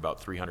a room of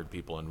about 300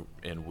 people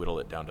and whittle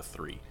it down to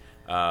three.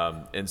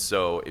 And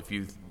so if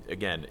you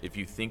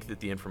think that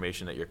the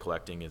information that you're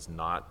collecting is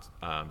not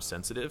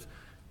sensitive,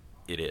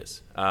 it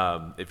is.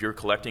 If you're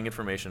collecting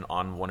information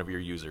on one of your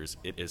users,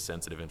 it is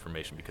sensitive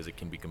information because it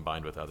can be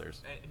combined with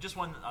others. Just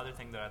one other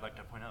thing that I'd like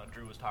to point out,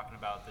 Drew was talking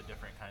about the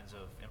different kinds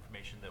of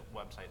information that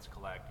websites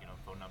collect,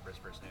 phone numbers,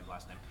 first name,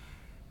 last name.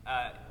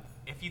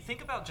 If you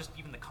think about just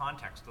even the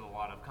context that a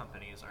lot of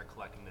companies are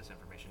collecting this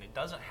information, it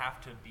doesn't have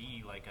to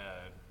be like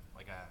a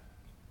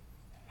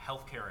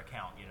healthcare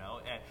account,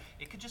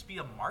 It could just be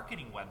a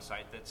marketing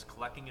website that's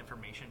collecting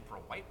information for a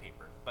white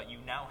paper, but you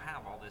now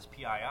have all this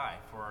PII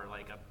for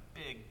like a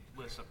big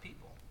list of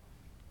people.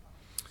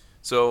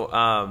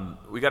 So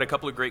we got a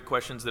couple of great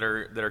questions that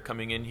are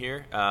coming in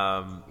here.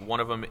 One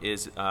of them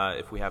is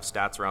if we have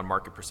stats around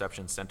market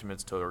perception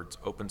sentiments towards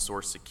open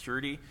source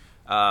security.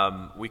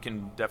 We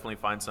can definitely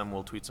find some.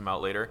 We'll tweet some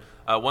out later.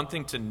 One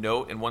thing to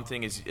note, and one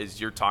thing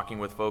is you're talking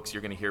with folks,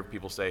 you're going to hear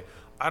people say,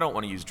 I don't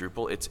want to use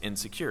Drupal. It's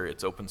insecure.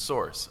 It's open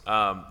source.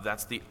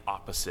 That's the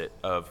opposite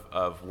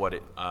of what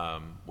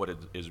it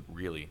is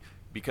really.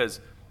 Because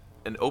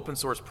an open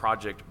source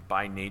project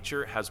by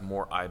nature has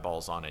more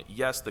eyeballs on it.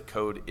 Yes, the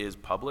code is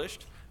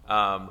published,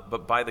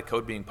 but by the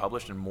code being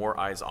published and more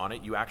eyes on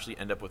it, you actually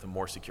end up with a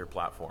more secure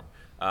platform.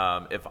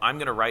 If I'm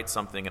going to write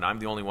something and I'm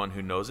the only one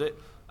who knows it,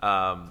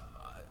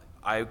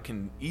 I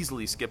can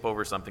easily skip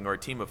over something, or a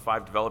team of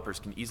 5 developers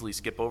can easily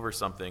skip over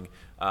something,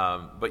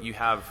 but you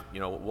have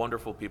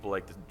wonderful people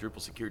like the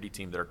Drupal security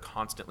team that are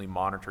constantly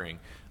monitoring,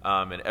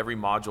 and every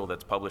module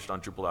that's published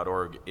on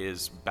Drupal.org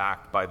is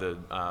backed by the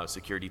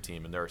security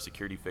team, and there are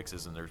security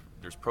fixes and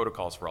there's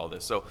protocols for all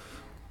this. So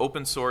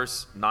open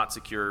source, not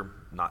secure,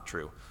 not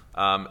true.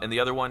 And the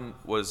other one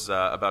was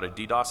about a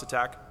DDoS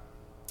attack.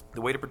 The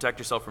way to protect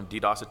yourself from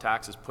DDoS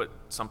attacks is put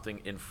something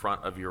in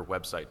front of your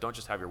website. Don't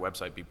just have your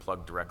website be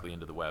plugged directly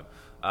into the web.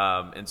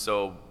 And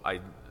so a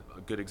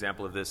good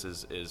example of this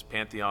is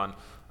Pantheon,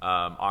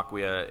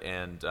 Acquia,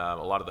 and a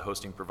lot of the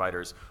hosting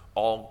providers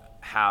all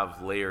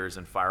have layers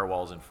and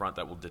firewalls in front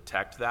that will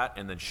detect that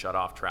and then shut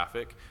off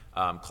traffic.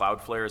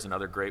 Cloudflare is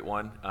another great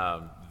one.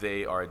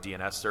 They are a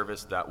DNS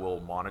service that will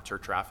monitor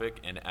traffic,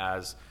 and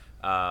as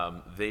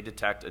they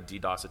detect a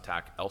DDoS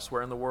attack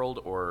elsewhere in the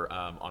world or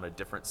on a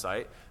different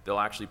site, they'll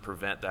actually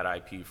prevent that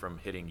IP from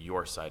hitting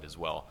your site as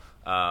well.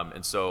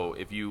 And so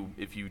if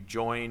you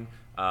join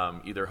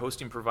either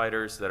hosting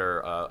providers that are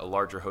a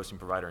larger hosting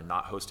provider and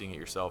not hosting it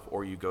yourself,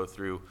 or you go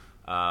through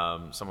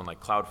someone like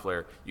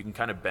Cloudflare, you can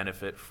kind of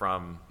benefit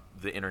from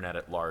the internet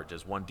at large.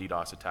 As one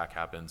DDoS attack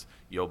happens,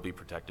 you'll be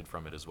protected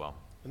from it as well.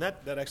 And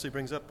that actually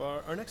brings up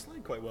our next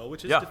slide quite well,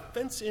 which is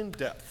defense in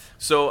depth.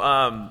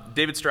 So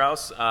David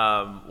Strauss,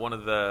 one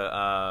of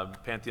the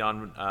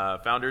Pantheon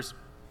founders,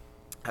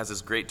 has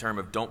this great term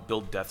of don't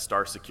build Death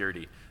Star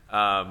security.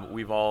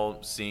 We've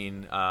all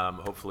seen,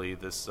 hopefully,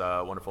 this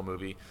wonderful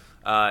movie.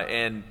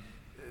 And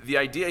the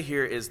idea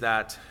here is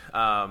that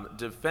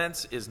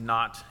defense is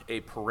not a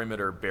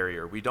perimeter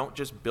barrier. We don't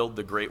just build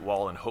the Great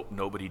Wall and hope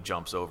nobody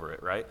jumps over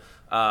it, right?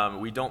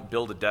 We don't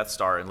build a Death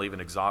Star and leave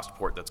an exhaust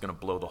port that's going to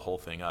blow the whole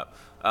thing up.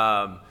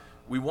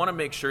 We want to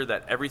make sure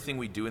that everything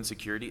we do in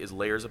security is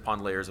layers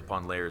upon layers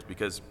upon layers,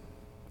 because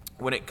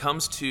when it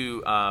comes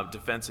to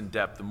defense in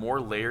depth, the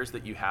more layers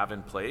that you have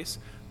in place,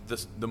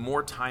 the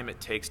more time it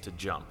takes to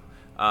jump.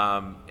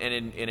 And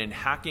in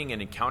hacking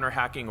and in counter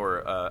hacking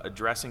or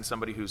addressing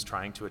somebody who's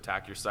trying to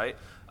attack your site,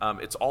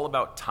 it's all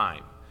about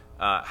time.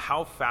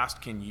 How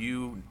fast can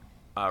you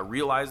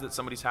realize that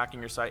somebody's hacking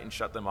your site and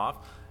shut them off?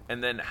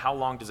 And then how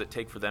long does it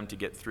take for them to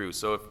get through?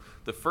 So if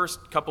the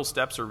first couple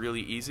steps are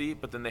really easy,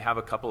 but then they have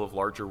a couple of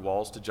larger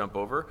walls to jump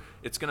over,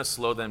 it's going to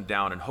slow them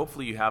down. And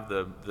hopefully you have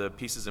the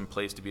pieces in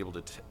place to be able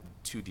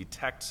to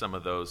detect some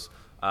of those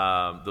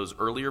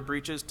earlier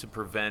breaches to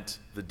prevent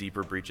the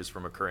deeper breaches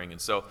from occurring. And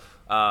so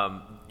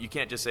you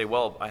can't just say,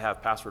 well, I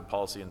have password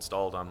policy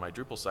installed on my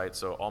Drupal site,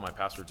 so all my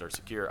passwords are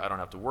secure. I don't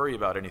have to worry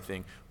about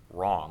anything.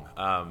 Wrong.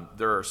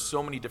 There are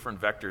so many different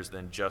vectors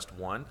than just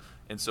one.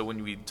 And so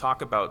when we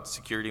talk about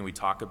security and we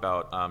talk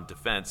about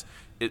defense,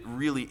 it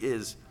really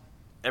is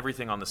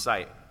everything on the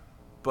site.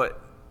 But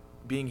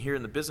being here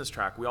in the business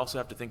track, we also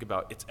have to think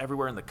about it's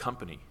everywhere in the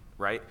company,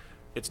 right?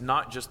 It's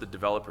not just the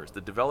developers.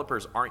 The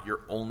developers aren't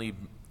your only,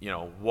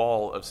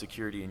 wall of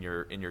security in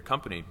your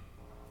company.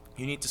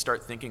 You need to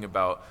start thinking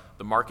about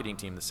the marketing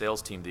team, the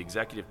sales team, the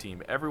executive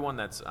team. Everyone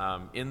that's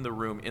in the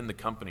room, in the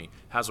company,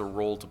 has a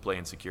role to play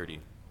in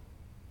security.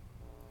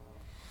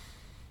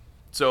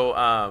 So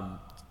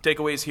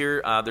takeaways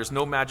here, there's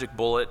no magic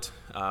bullet.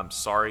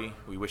 Sorry,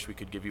 we wish we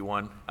could give you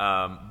one.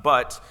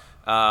 But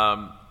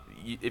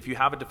if you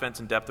have a defense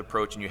in depth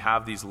approach and you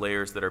have these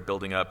layers that are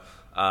building up,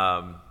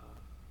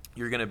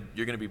 you're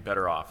gonna be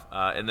better off.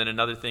 And then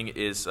another thing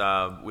is, we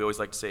always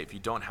like to say, if you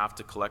don't have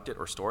to collect it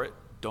or store it,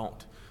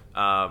 don't.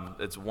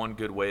 It's one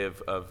good way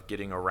of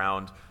getting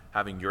around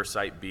having your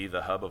site be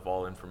the hub of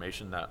all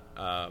information that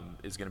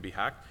is going to be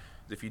hacked.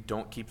 If you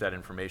don't keep that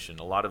information,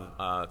 a lot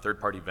of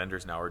third-party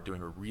vendors now are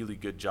doing a really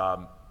good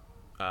job.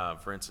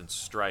 For instance,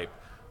 Stripe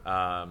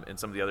and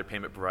some of the other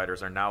payment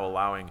providers are now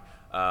allowing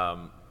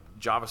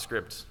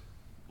JavaScript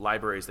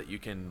libraries that you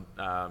can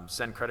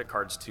send credit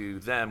cards to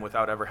them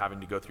without ever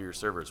having to go through your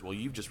servers. Well,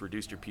 you've just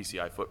reduced your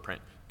PCI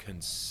footprint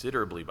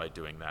considerably by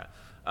doing that.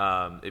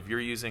 If you're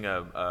using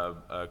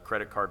a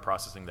credit card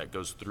processing that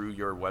goes through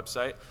your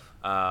website,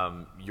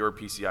 your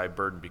PCI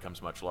burden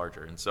becomes much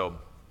larger. And so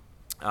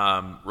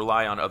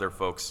rely on other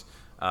folks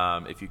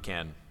if you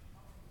can.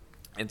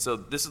 And so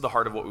this is the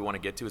heart of what we want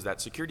to get to, is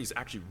that security is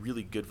actually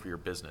really good for your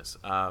business.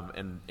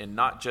 And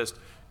not just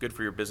good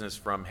for your business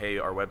from, hey,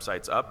 our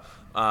website's up,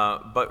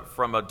 but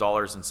from a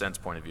dollars and cents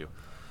point of view.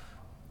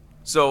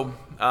 So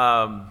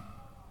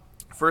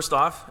first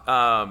off,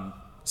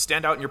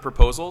 stand out in your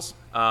proposals,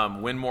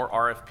 win more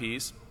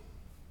RFPs.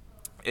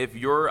 If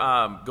you're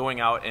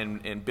going out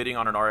and bidding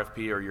on an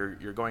RFP, or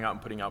you're going out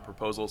and putting out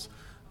proposals,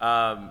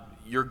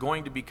 you're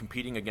going to be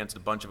competing against a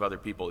bunch of other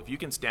people. If you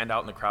can stand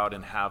out in the crowd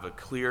and have a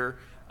clear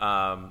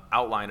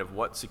outline of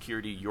what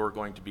security you're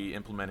going to be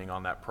implementing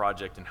on that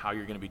project and how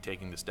you're going to be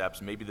taking the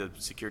steps, maybe the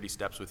security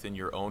steps within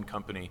your own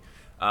company,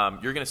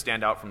 you're going to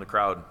stand out from the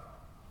crowd.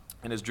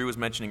 And as Drew was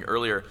mentioning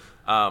earlier,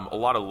 a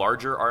lot of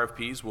larger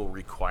RFPs will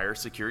require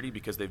security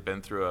because they've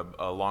been through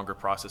a longer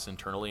process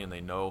internally, and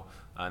they know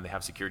and they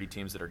have security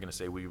teams that are going to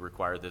say, we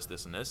require this,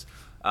 this, and this.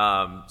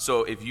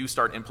 So if you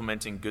start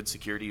implementing good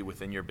security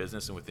within your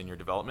business and within your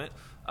development,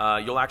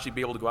 you'll actually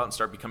be able to go out and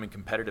start becoming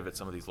competitive at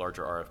some of these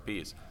larger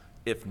RFPs.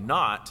 If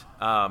not,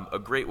 a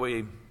great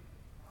way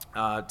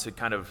to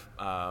kind of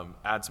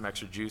add some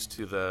extra juice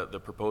to the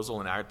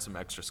proposal and add some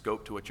extra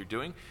scope to what you're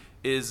doing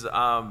is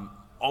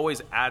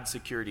always add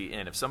security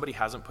in. If somebody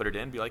hasn't put it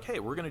in, be like, hey,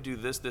 we're going to do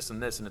this, this,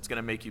 and this, and it's going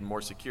to make you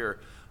more secure.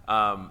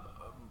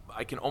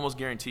 I can almost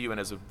guarantee you, and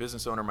as a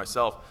business owner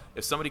myself,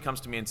 if somebody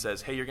comes to me and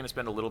says, hey, you're going to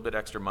spend a little bit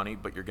extra money,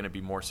 but you're going to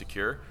be more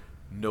secure,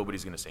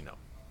 nobody's going to say no.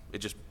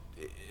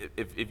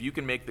 If you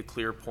can make the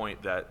clear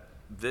point that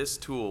this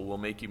tool will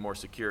make you more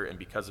secure, and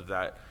because of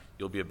that,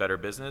 you'll be a better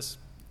business,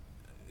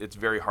 it's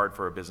very hard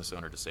for a business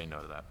owner to say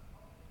no to that.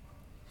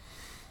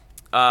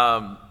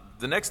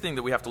 The next thing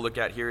that we have to look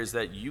at here is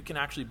that you can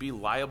actually be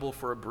liable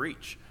for a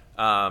breach.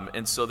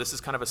 And so this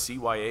is kind of a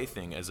CYA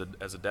thing as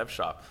a dev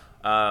shop.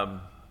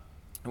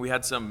 We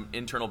had some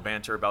internal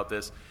banter about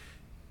this.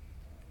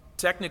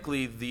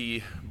 Technically,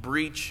 the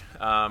breach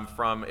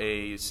from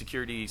a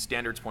security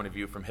standards point of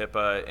view, from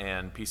HIPAA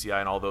and PCI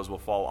and all those, will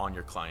fall on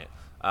your client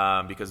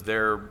because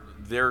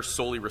they're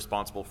solely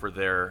responsible for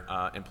their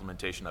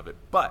implementation of it.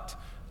 But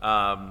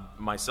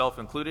myself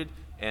included,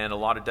 and a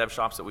lot of dev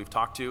shops that we've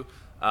talked to,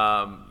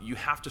 you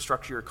have to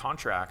structure your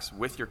contracts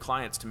with your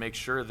clients to make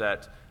sure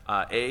that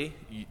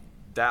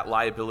that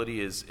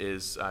liability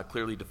is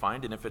clearly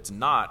defined, and if it's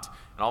not,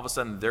 and all of a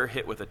sudden they're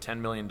hit with a $10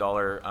 million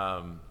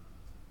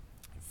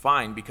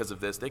fine because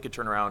of this, they could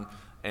turn around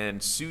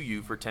and sue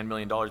you for $10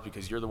 million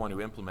because you're the one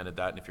who implemented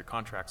that, and if your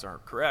contracts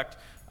aren't correct,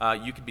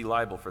 you could be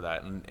liable for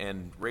that.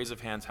 And raise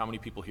of hands, how many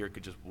people here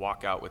could just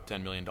walk out with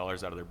 $10 million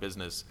out of their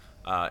business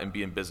and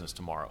be in business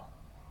tomorrow?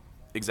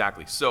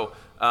 Exactly. So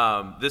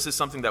this is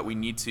something that we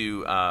need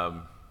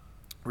to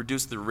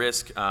reduce the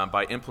risk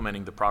by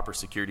implementing the proper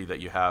security that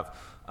you have.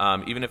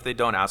 Even if they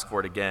don't ask for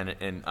it again,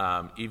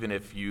 and even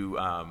if you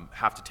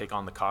have to take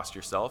on the cost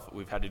yourself,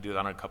 we've had to do that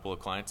on a couple of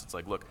clients. It's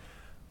like, look,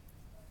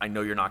 I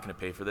know you're not going to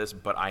pay for this,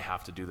 but I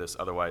have to do this.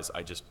 Otherwise,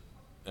 I just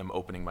am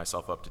opening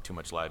myself up to too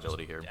much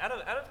liability here. Out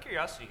of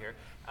curiosity here,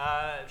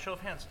 show of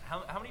hands,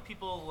 how many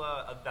people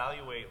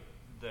evaluate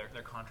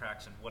their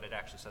contracts and what it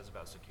actually says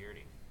about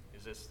security?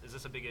 Is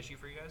this a big issue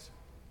for you guys?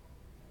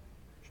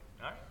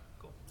 All right,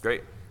 cool.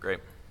 Great.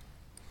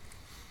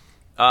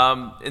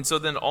 And so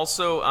then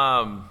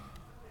also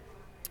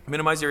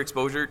minimize your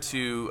exposure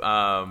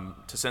to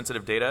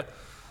sensitive data.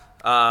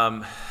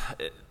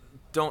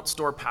 Don't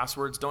store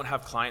passwords. Don't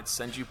have clients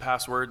send you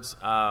passwords.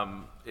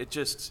 It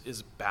just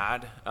is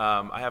bad.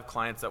 I have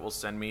clients that will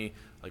send me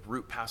like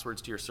root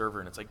passwords to your server,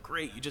 and it's like,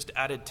 great, you just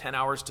added 10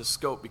 hours to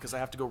scope because I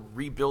have to go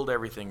rebuild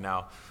everything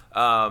now.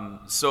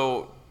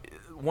 So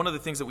one of the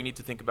things that we need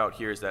to think about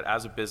here is that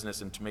as a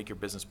business, and to make your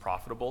business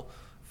profitable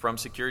from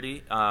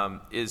security,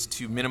 is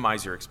to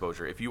minimize your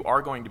exposure. If you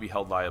are going to be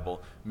held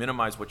liable,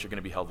 minimize what you're going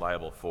to be held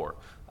liable for.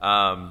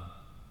 And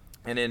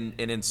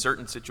in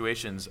certain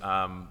situations,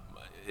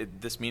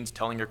 this means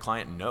telling your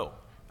client no.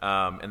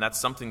 And that's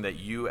something that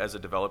you as a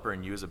developer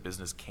and you as a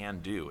business can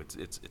do.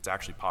 It's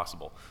actually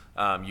possible.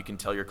 You can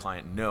tell your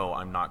client, no,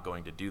 I'm not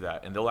going to do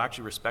that. And they'll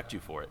actually respect you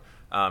for it.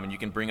 And you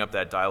can bring up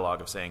that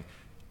dialogue of saying,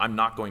 I'm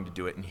not going to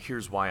do it, and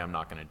here's why I'm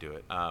not going to do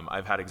it.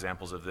 I've had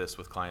examples of this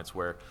with clients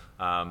where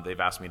they've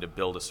asked me to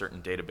build a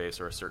certain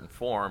database or a certain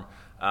form,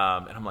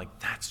 and I'm like,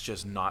 that's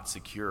just not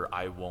secure.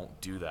 I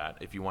won't do that.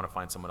 If you want to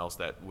find someone else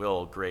that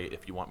will, great.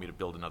 If you want me to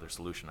build another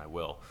solution, I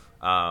will.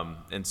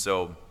 And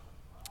so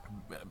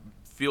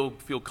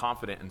feel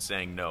confident in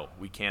saying no.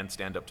 We can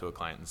stand up to a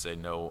client and say,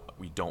 no,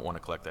 we don't want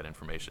to collect that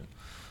information.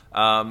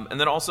 And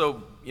then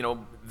also,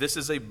 this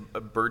is a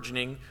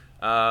burgeoning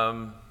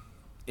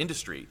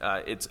industry.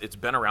 It's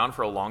been around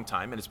for a long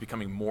time, and it's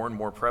becoming more and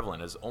more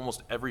prevalent as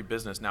almost every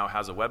business now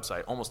has a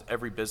website. Almost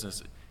every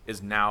business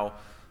is now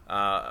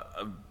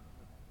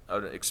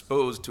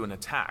exposed to an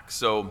attack.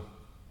 So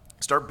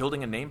start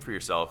building a name for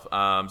yourself.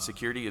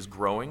 Security is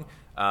growing.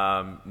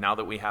 Now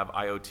that we have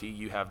IoT,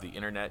 you have the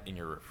internet in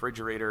your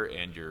refrigerator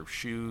and your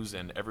shoes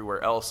and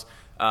everywhere else.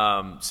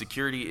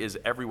 Security is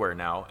everywhere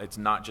now. It's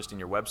not just in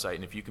your website.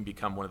 And if you can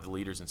become one of the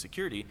leaders in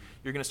security,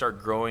 you're going to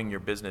start growing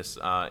your business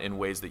in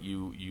ways that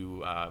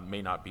you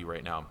may not be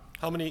right now.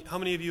 How many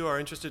of you are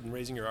interested in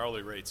raising your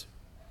hourly rates?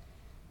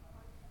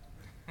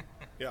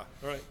 Yeah,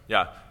 all right.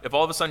 Yeah, if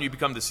all of a sudden you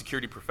become the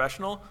security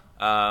professional,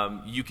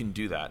 you can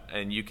do that,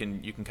 and you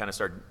can kind of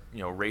start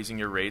raising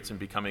your rates and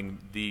becoming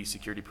the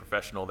security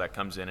professional that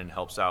comes in and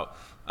helps out,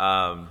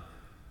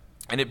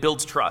 and it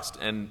builds trust.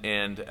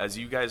 And as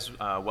you guys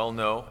well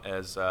know,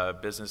 as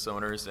business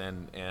owners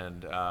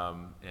and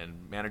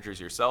managers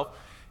yourself,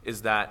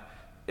 is that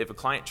if a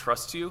client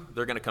trusts you,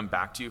 they're going to come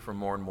back to you for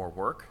more and more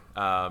work.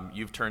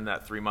 You've turned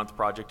that 3-month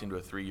project into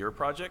a 3-year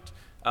project.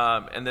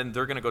 And then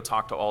they're going to go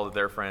talk to all of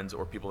their friends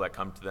or people that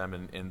come to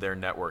them in their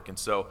network. And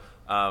so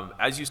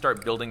as you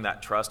start building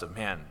that trust of,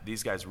 man,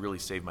 these guys really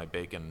saved my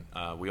bacon.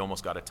 We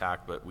almost got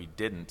attacked, but we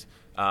didn't.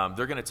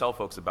 They're going to tell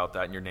folks about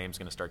that, and your name's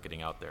going to start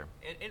getting out there.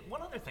 And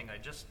one other thing, I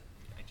just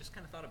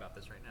kind of thought about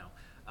this right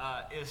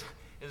now, is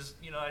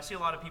I see a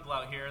lot of people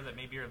out here that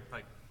maybe are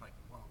like,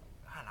 well,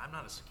 God, I'm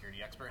not a security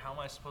expert. How am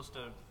I supposed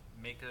to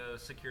make a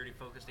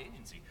security-focused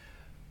agency?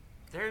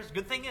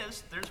 Good thing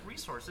is, there's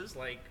resources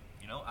like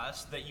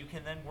us that you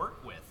can then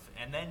work with,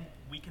 and then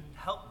we can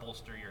help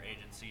bolster your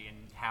agency and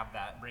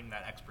bring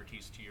that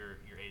expertise to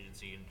your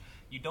agency. And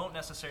you don't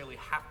necessarily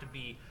have to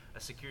be a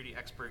security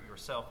expert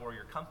yourself or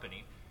your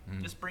company.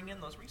 Mm-hmm. Just bring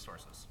in those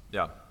resources.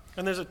 Yeah.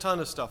 And there's a ton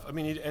of stuff. I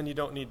mean, and you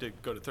don't need to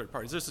go to third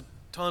parties. There's a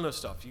ton of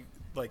stuff. You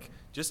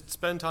just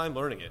spend time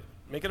learning it.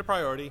 Make it a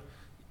priority.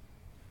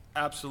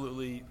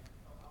 Absolutely.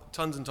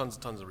 Tons and tons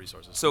and tons of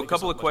resources. So a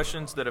couple of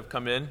questions that have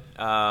come in.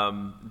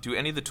 Do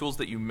any of the tools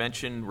that you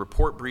mentioned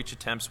report breach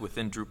attempts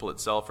within Drupal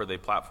itself? Are they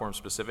platform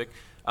specific?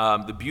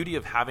 The beauty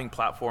of having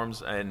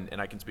platforms,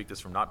 and I can speak this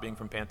from not being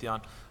from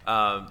Pantheon,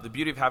 the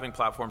beauty of having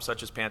platforms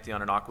such as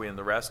Pantheon and Acquia and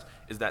the rest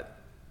is that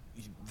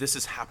this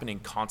is happening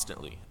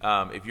constantly.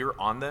 If you're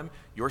on them,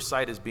 your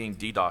site is being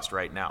DDoSed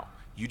right now.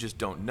 You just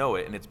don't know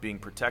it, and it's being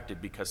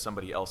protected because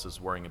somebody else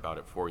is worrying about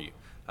it for you.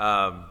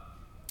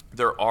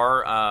 There's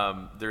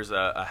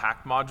a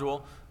hack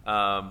module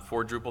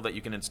for Drupal that you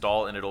can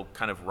install, and it'll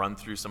kind of run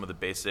through some of the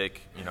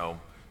basic,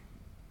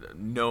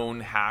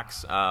 known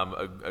hacks.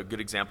 A good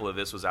example of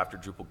this was after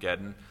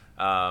Drupalgeddon.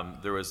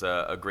 there was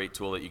a great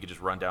tool that you could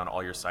just run down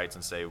all your sites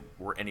and say,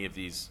 were any of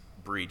these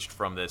breached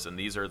from this? And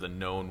these are the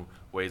known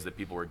ways that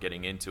people were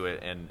getting into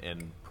it,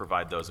 and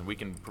provide those. And we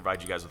can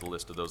provide you guys with a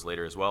list of those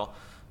later as well.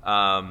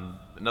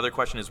 Another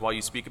question is, while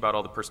you speak about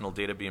all the personal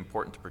data being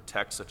important to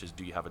protect, such as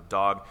do you have a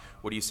dog,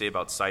 what do you say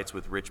about sites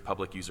with rich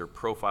public user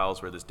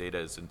profiles where this data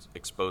is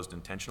exposed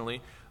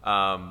intentionally?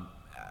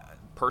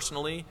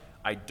 Personally,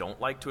 I don't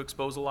like to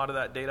expose a lot of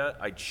that data.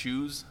 I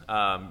choose.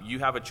 You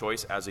have a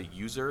choice as a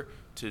user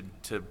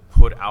to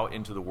put out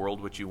into the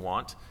world what you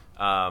want.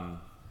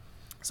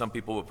 Some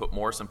people will put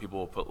more, some people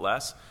will put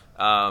less.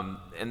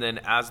 And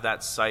then as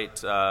that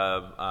site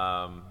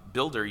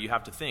builder, you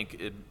have to think,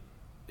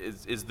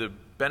 is the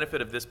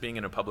benefit of this being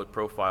in a public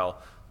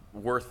profile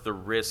worth the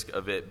risk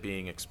of it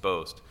being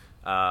exposed?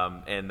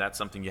 And that's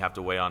something you have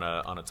to weigh on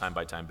a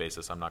time-by-time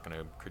basis. I'm not going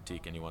to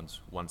critique anyone's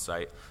one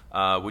site.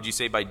 Would you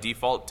say by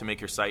default to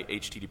make your site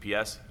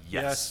HTTPS?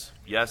 Yes.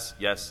 Yes,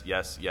 yes,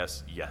 yes,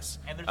 yes, yes.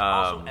 And there's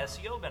also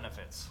SEO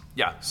benefits.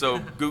 Yeah, so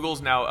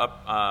Google's now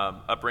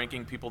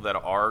up-ranking people that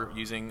are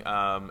using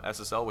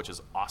SSL, which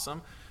is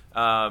awesome.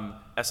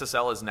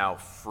 SSL is now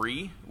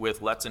free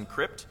with Let's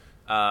Encrypt.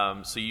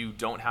 So you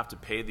don't have to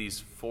pay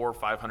these $400 or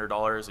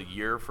 $500 a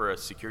year for a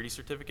security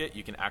certificate.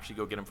 You can actually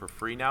go get them for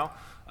free now.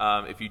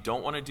 If you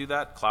don't want to do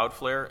that,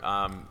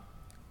 Cloudflare,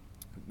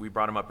 we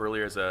brought them up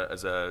earlier as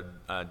a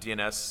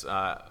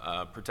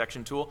DNS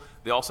protection tool.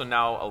 They also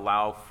now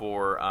allow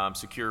for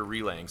secure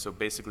relaying. So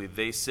basically,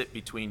 they sit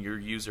between your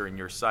user and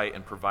your site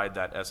and provide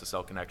that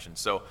SSL connection.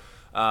 So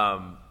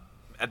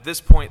at this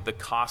point, the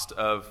cost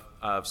of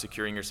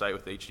securing your site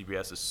with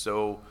HTTPS is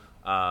so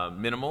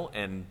minimal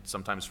and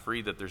sometimes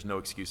free that there's no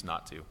excuse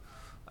not to.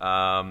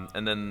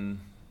 And then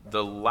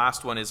the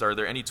last one is, are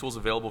there any tools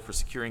available for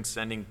securing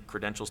sending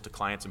credentials to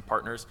clients and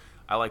partners?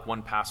 I like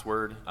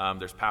 1Password.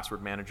 There's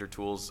password manager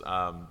tools,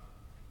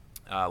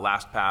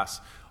 LastPass.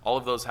 All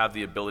of those have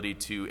the ability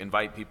to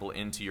invite people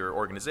into your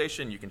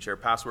organization. You can share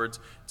passwords.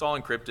 It's all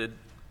encrypted,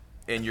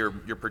 and you're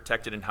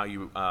protected in how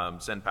you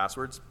send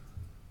passwords.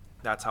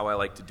 That's how I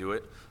like to do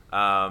it.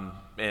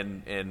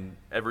 And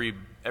every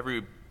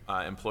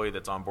employee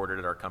that's onboarded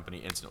at our company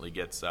instantly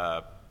gets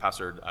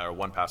password or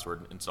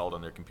 1Password installed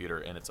on their computer,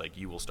 and it's like,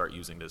 you will start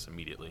using this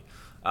immediately.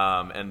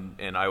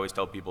 And I always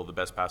tell people the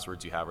best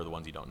passwords you have are the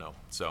ones you don't know.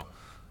 So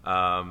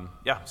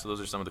yeah, so those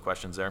are some of the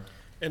questions there.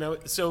 And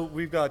so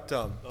we've got,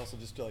 also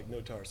just to like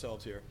note to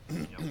ourselves here,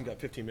 we've got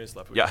 15 minutes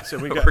left. Yeah, so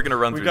we're going to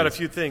run through We've got these. a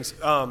few things.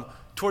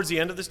 Towards the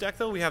end of this deck,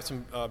 though, we have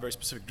some very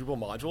specific Drupal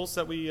modules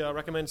that we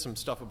recommend, some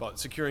stuff about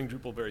securing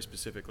Drupal very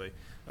specifically.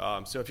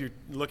 So if you're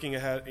looking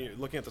at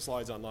the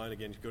slides online,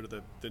 again, you go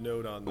to the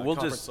note on the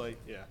conference site.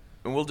 Yeah.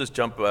 And we'll just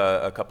jump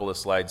a couple of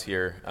slides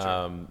here.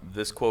 Sure.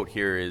 This quote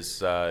here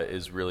is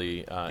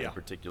really in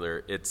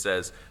particular. It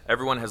says,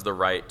 "Everyone has the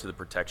right to the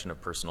protection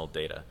of personal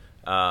data."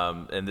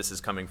 And this is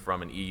coming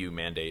from an EU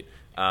mandate.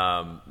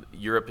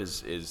 Europe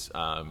is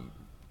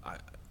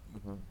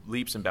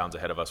leaps and bounds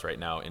ahead of us right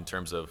now in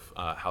terms of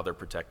how they're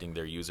protecting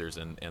their users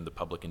and the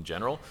public in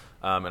general.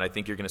 And I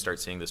think you're going to start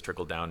seeing this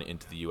trickle down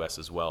into the US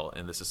as well.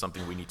 And this is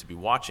something we need to be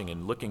watching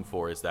and looking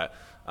for, is that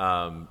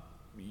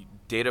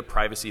data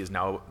privacy is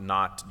now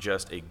not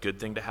just a good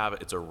thing to have,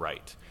 it's a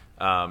right.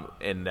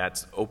 And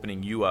that's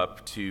opening you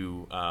up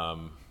to a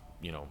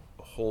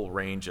whole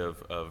range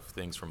of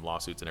things, from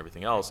lawsuits and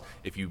everything else,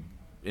 if you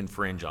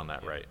infringe on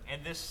that right.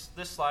 And this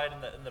slide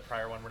and the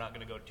prior one, we're not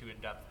going to go too in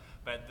depth,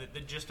 but the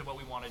gist of what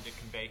we wanted to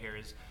convey here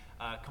is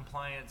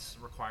compliance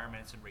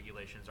requirements and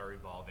regulations are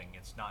evolving.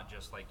 It's not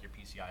just like your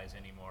PCIs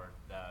anymore.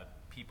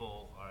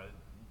 People,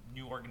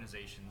 new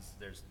organizations,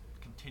 there's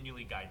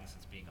continually guidance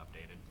that's being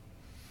updated.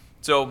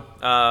 So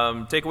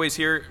takeaways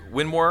here: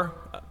 win more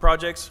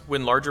projects,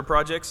 win larger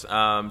projects.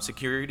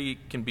 Security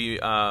can be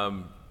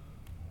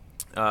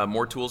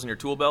more tools in your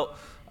tool belt.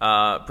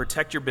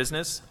 Protect your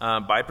business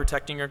by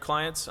protecting your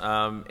clients,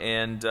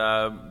 and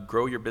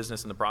grow your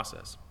business in the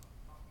process.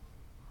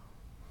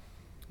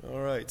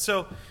 All right.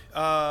 So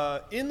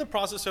in the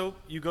process, so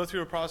you go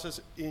through a process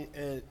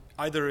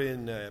either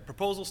in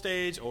proposal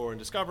stage or in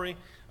discovery.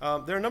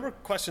 There are a number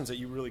of questions that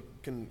you really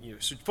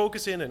should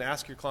focus in and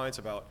ask your clients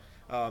about.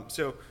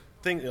 So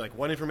things like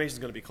what information is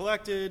going to be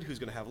collected, who's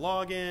going to have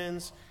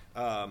logins,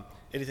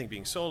 anything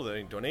being sold,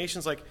 any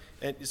donations,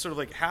 and sort of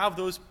like have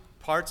those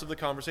parts of the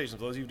conversation.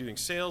 Those of you doing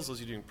sales,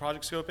 those of you doing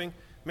project scoping,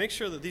 make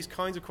sure that these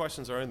kinds of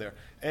questions are in there.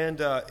 And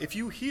if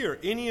you hear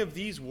any of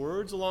these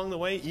words along the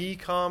way,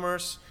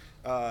 e-commerce,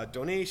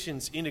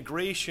 donations,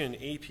 integration,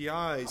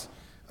 APIs,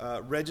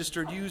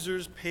 registered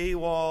users,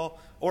 paywall,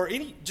 or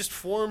any just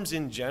forms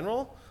in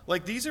general,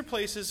 like these are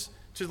places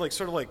to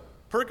sort of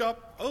perk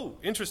up. Oh,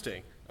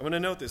 interesting. I'm going to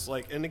note this.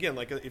 And again,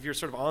 if you're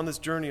sort of on this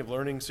journey of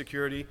learning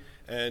security,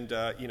 and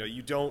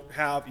you don't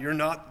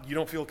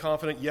feel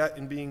confident yet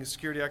in being a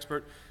security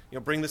expert,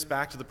 bring this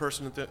back to the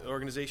person at the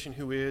organization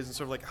who is, and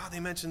sort of they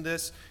mentioned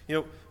this.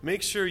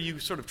 Make sure you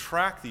sort of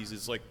track these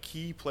as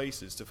key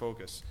places to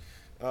focus.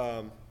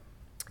 And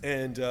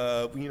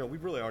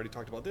we've really already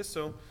talked about this,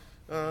 so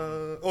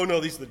Oh no,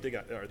 these are the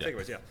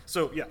takeaways. Yeah.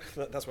 So yeah,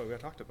 that's what we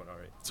talked about. All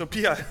right. So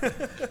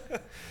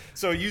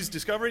so use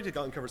discovery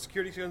to uncover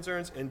security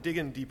concerns and dig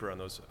in deeper on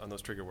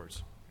those trigger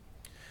words.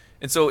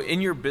 And so in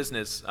your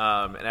business,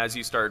 and as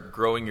you start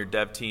growing your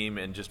dev team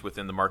and just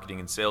within the marketing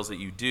and sales that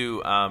you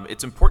do,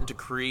 it's important to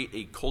create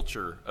a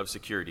culture of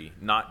security,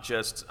 not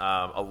just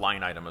a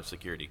line item of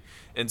security.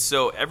 And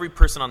so every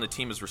person on the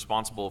team is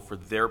responsible for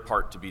their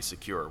part to be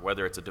secure,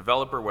 whether it's a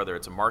developer, whether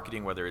it's a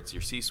marketing, whether it's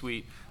your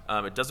C-suite.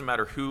 It doesn't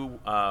matter who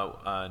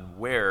and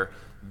where,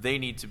 they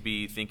need to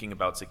be thinking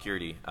about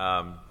security.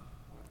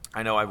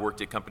 I know I've worked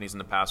at companies in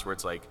the past where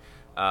it's like,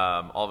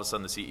 all of a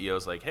sudden the CEO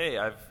is like, hey,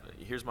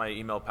 here's my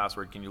email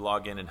password, can you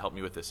log in and help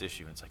me with this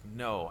issue? And it's like,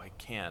 no, I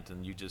can't,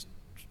 and you just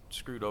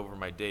screwed over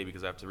my day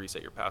because I have to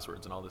reset your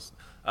passwords and all this.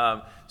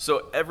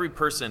 So every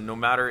person, no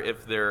matter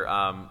if they're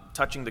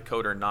touching the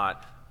code or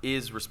not,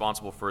 is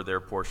responsible for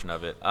their portion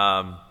of it.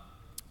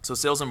 So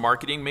sales and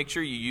marketing, make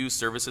sure you use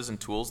services and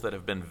tools that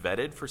have been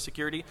vetted for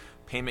security,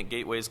 payment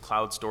gateways,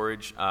 cloud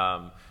storage.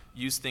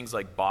 Use things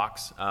like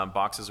Box.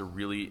 Box is a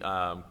really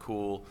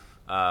cool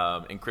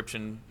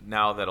encryption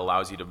now that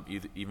allows you to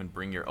even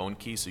bring your own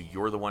key, so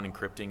you're the one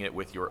encrypting it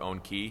with your own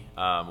key,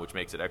 which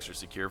makes it extra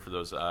secure for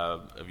those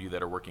of you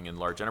that are working in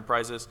large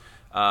enterprises.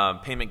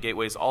 Payment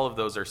gateways, all of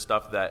those are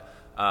stuff that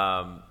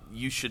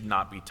you should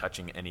not be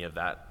touching any of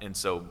that, and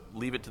so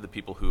leave it to the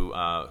people who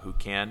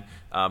can.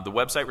 The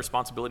website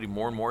responsibility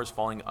more and more is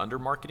falling under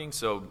marketing,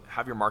 so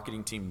have your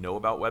marketing team know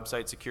about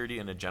website security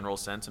in a general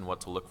sense and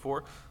what to look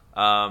for.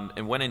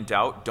 And when in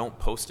doubt, don't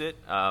post it.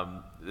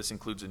 This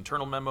includes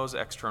internal memos,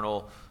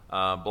 external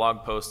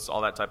blog posts,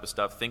 all that type of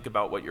stuff. Think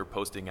about what you're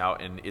posting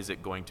out, and is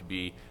it going to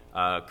be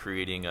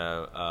creating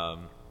a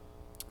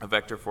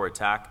vector for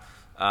attack?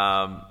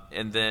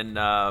 And then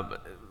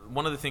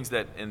one of the things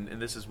that, and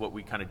this is what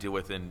we kind of deal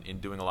with in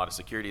doing a lot of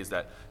security, is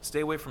that stay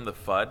away from the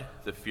FUD,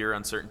 the fear,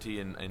 uncertainty,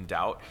 and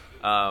doubt.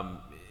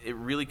 It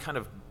really kind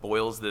of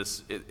boils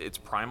this, it's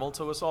primal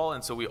to us all,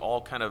 and so we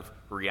all kind of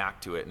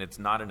react to it, and it's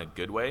not in a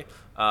good way.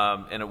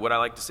 And what I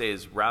like to say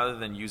is, rather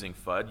than using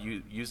FUD,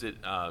 you use it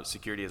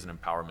security as an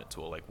empowerment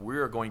tool. Like,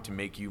 we're going to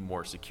make you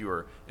more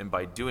secure, and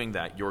by doing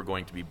that, you're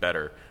going to be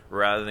better,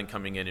 rather than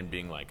coming in and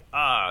being like,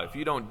 if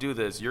you don't do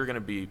this, you're going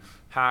to be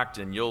hacked,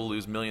 and you'll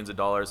lose millions of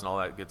dollars and all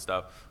that good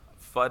stuff.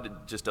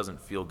 FUD just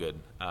doesn't feel good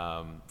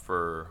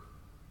for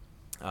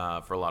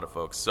a lot of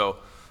folks. So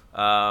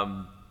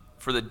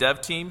for the dev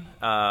team,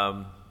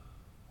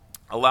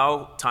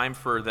 allow time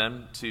for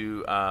them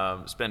to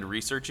spend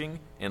researching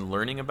and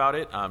learning about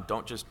it.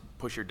 Don't just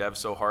push your devs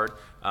so hard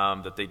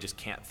that they just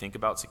can't think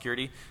about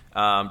security.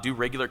 Do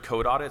regular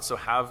code audits, so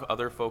have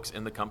other folks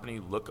in the company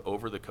look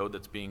over the code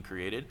that's being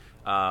created.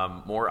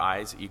 More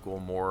eyes equal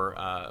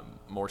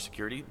more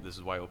security. This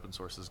is why open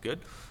source is good.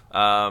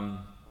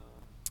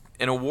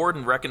 And award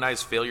and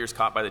recognize failures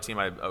caught by the team.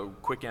 A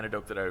quick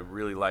anecdote that I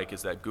really like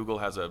is that Google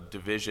has a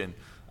division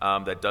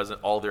that does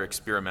all their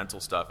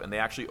experimental stuff, and they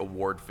actually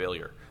award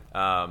failure.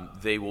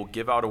 They will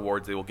give out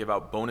awards, they will give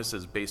out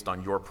bonuses based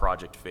on your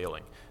project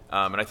failing.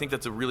 And I think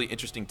that's a really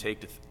interesting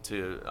take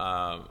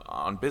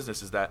on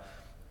business, is that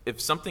if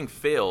something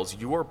fails,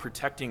 you are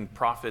protecting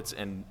profits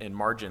and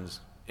margins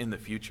in the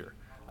future.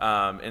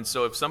 And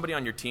so if somebody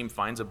on your team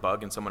finds a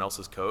bug in someone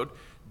else's code,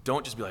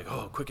 don't just be like,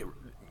 oh,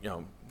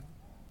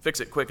 fix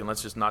it quick and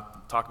let's just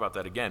not talk about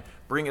that again.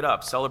 Bring it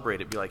up,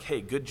 celebrate it, be like, hey,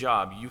 good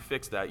job, you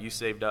fixed that, you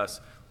saved us,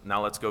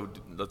 now let's go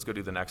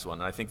do the next one.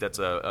 And I think that's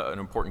an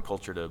important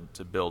culture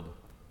to build.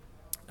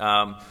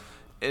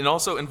 And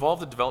also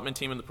involve the development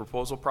team in the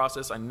proposal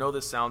process. I know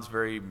this sounds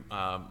very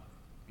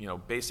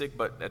basic,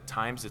 but at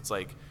times it's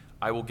like,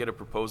 I will get a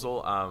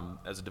proposal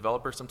as a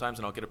developer sometimes,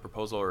 and I'll get a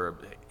proposal, or,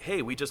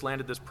 hey, we just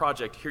landed this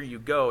project, here you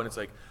go. And it's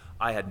like,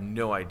 I had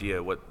no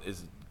idea what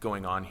is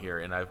going on here,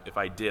 and if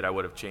I did, I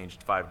would have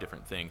changed 5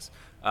 different things.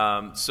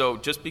 So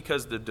just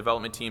because the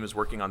development team is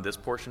working on this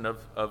portion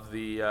of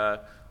the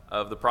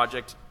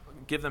project,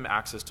 give them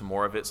access to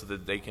more of it so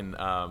that they can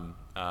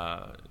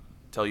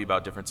tell you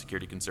about different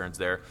security concerns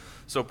there.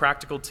 So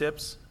practical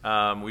tips,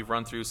 we've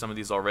run through some of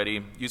these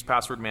already. Use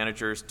password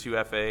managers,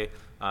 2FA,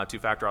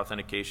 two-factor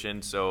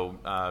authentication, so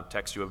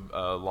text you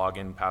a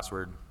login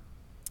password,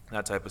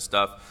 that type of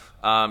stuff.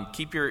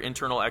 Keep your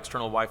internal,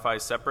 external Wi-Fi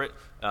separate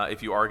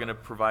if you are going to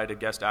provide a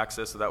guest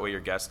access, so that way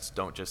your guests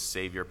don't just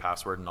save your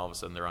password and all of a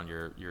sudden they're on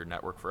your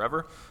network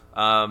forever.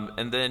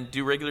 And then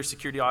do regular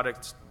security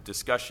audits,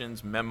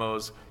 discussions,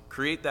 memos.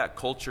 Create that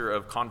culture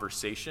of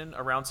conversation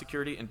around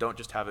security, and don't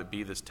just have it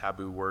be this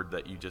taboo word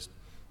that you just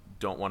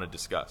don't want to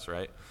discuss,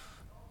 right?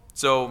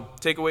 So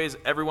takeaways,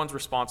 everyone's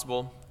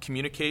responsible.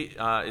 Communicate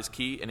is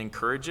key, and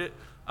encourage it.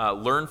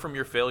 Learn from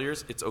your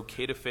failures. It's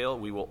okay to fail.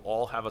 We will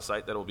all have a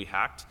site that will be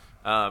hacked,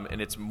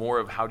 and it's more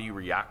of how do you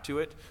react to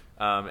it,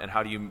 and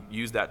how do you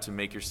use that to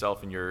make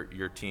yourself and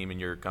your team and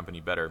your company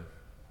better.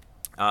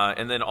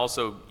 And then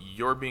also,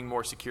 your being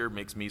more secure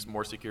makes me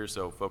more secure,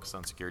 so focus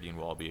on security and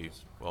we'll all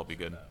be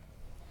good.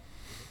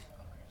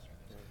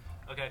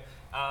 Okay,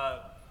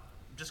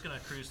 just going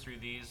to cruise through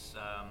these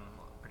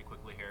pretty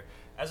quickly here.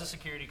 As a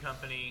security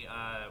company,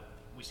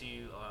 we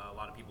see a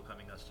lot of people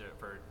coming to us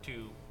for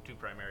two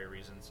primary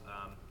reasons.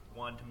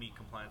 One, to meet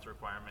compliance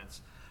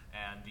requirements,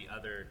 and the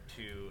other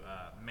to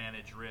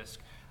manage risk.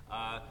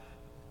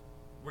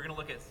 We're going to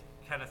look at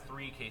kind of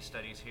 3 case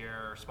studies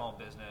here: small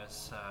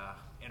business,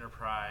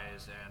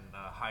 enterprise, and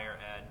higher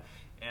ed.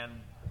 And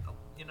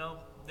you know,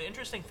 the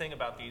interesting thing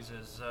about these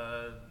is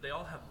they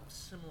all have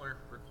similar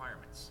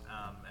requirements,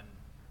 and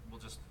we'll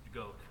just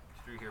go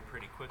through here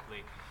pretty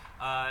quickly.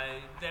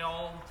 They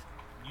all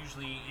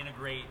usually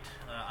integrate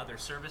other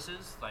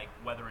services, like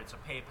whether it's a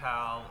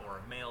PayPal or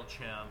a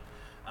MailChimp.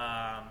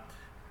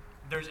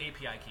 There's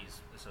API keys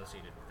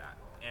associated with that.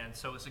 And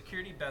so a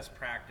security best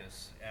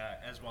practice,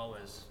 as well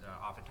as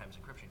oftentimes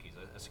encryption keys,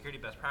 a security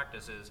best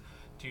practice is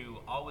to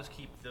always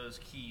keep those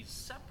keys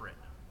separate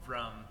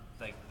from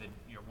like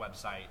your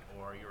website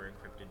or your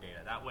encrypted data.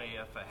 That way,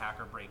 if a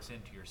hacker breaks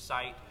into your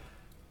site,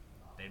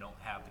 they don't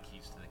have the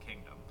keys to the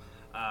kingdom.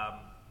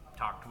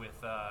 Talked with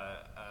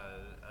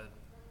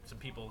some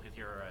people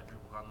here at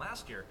DrupalCon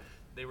last year.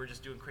 They were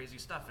just doing crazy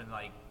stuff, and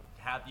like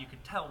you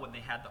could tell when they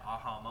had the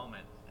aha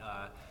moment.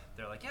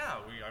 They're like, yeah,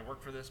 I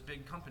work for this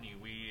big company,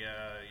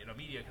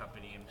 media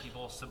company, and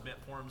people submit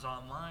forms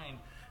online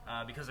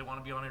because they want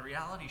to be on a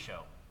reality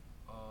show.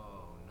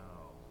 Oh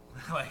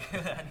no, like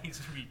that needs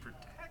to be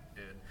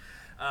protected.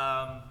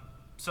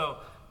 So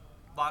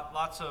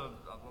lots of,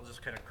 we'll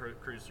just kind of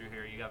cruise through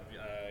here. You have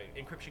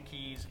encryption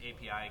keys,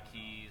 API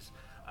keys,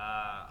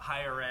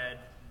 higher ed.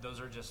 Those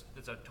are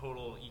it's a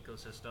total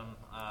ecosystem.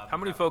 How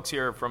many folks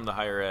here are from the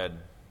higher ed?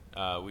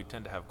 We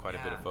tend to have quite a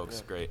bit of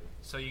folks. Great.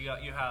 So you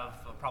have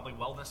probably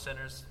wellness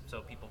centers,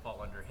 so people fall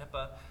under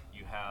HIPAA.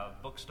 You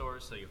have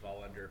bookstores, so you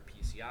fall under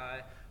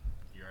PCI.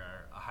 You're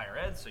a higher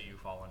ed, so you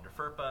fall under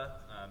FERPA.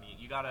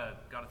 You gotta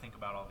think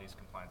about all these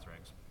compliance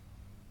regs.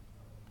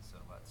 So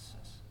let's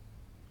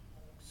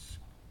just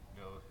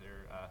go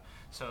through.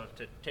 So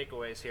to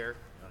takeaways here,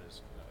 I'll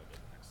just go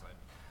to the next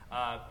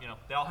slide.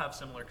 They all have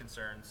similar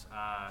concerns.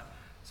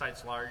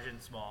 Sites large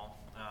and small.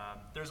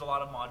 There's a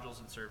lot of modules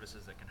and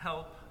services that can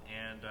help,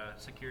 and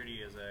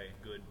security is a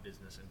good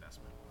business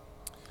investment.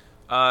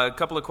 A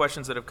couple of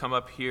questions that have come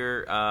up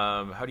here.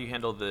 How do you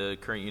handle the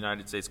current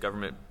United States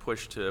government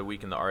push to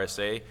weaken the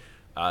RSA?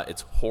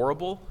 It's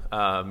horrible.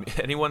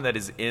 Anyone that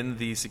is in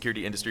the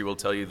security industry will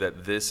tell you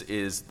that this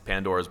is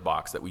Pandora's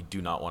box that we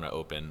do not want to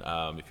open.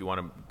 If you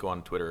want to go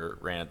on Twitter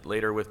rant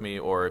later with me,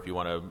 or if you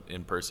want to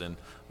in person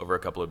over a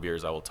couple of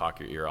beers, I will talk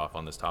your ear off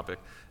on this topic.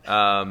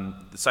 The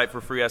site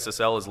for free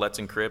SSL is Let's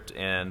Encrypt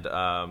and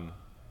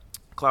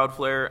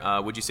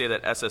Cloudflare. Would you say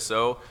that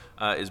SSO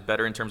is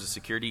better in terms of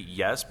security?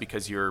 Yes,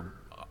 because you're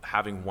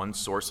having one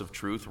source of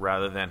truth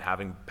rather than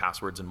having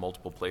passwords in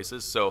multiple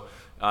places. So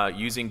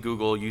using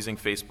Google, using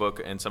Facebook,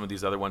 and some of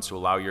these other ones to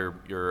allow your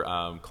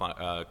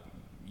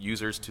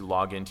users to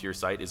log into your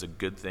site is a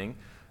good thing.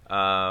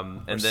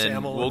 And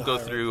then we'll go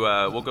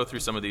through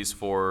some of these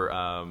for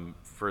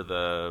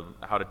the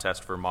how to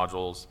test for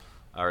modules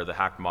or the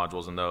hacked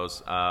modules and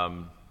those.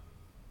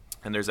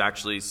 And there's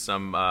actually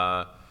some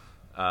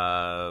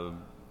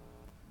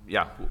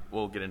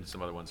we'll get into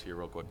some other ones here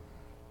real quick.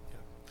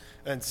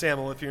 And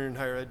SAML, if you're in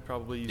higher ed,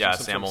 probably using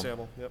some sort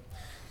of SAML. Yep.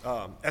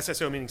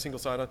 SSO meaning single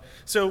sign-on.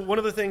 So one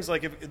of the things,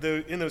 like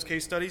in those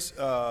case studies,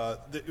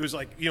 it was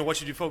like, what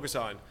should you focus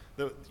on?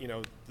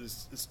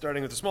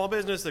 Starting with the small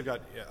business, they've got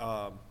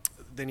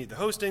they need the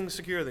hosting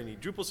secure, they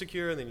need Drupal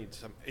secure, they need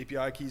some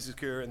API keys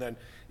secure, and then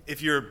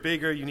if you're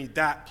bigger, you need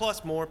that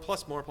plus more,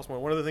 plus more, plus more.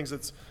 One of the things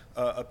that's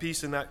a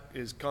piece in that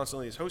is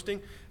constantly is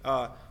hosting.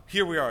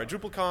 Here we are at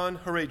DrupalCon.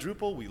 Hooray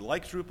Drupal! We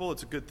like Drupal.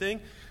 It's a good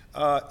thing.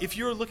 If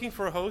you're looking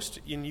for a host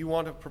and you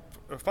want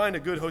to find a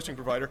good hosting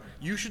provider,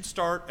 you should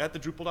start at the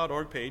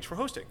Drupal.org page for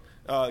hosting,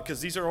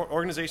 because these are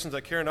organizations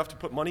that care enough to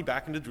put money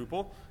back into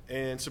Drupal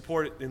and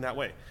support it in that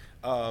way.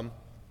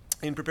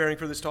 In preparing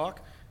for this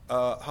talk,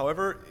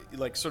 however,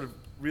 sort of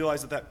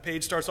realize that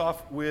page starts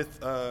off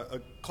with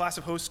a class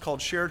of hosts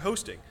called shared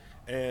hosting,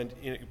 and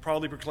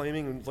probably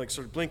proclaiming sort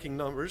of blinking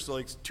numbers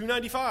like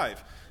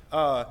 295.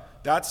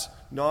 That's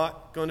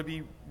not going to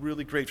be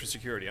really great for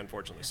security,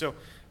 unfortunately. So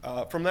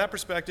from that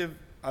perspective,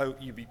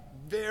 you'd be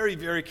very,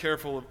 very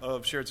careful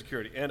of shared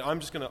security. And I'm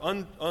just going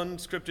to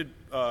unscripted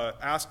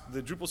ask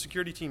the Drupal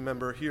security team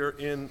member here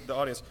in the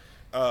audience,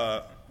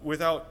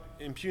 without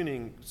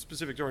impugning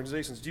specific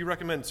organizations, do you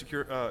recommend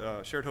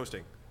shared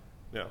hosting?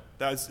 No.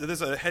 This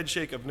is a head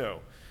shake of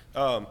no.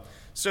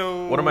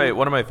 So one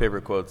of my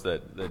favorite quotes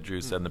that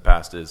Drew said in the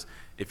past is,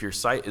 if your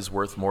site is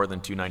worth more than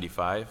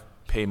 $295,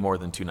 pay more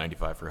than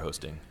 $295 for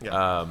hosting.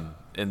 Yeah.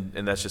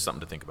 And that's just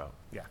something to think about.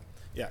 Yeah.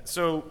 Yeah.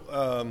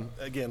 So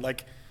again,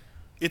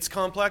 it's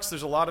complex.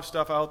 There's a lot of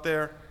stuff out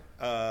there.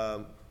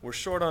 We're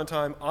short on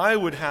time. I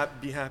would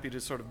be happy to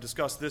sort of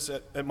discuss this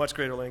at much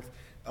greater length.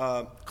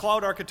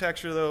 Cloud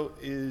architecture, though,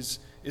 is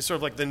sort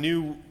of like the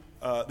new.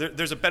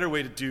 There's a better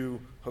way to do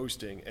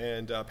hosting,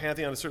 and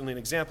Pantheon is certainly an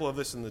example of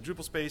this in the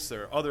Drupal space.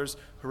 There are others,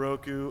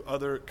 Heroku,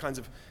 other kinds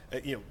of,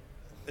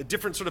 a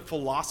different sort of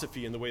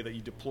philosophy in the way that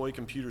you deploy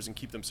computers and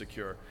keep them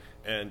secure.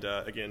 And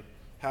again,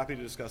 happy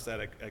to discuss that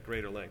at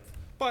greater length.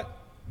 But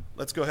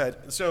let's go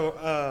ahead.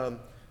 So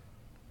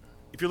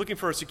if you're looking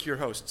for a secure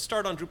host,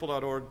 start on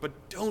Drupal.org,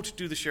 but don't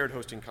do the shared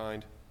hosting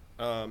kind.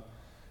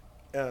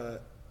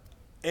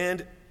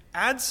 And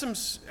add some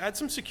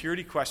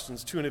security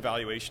questions to an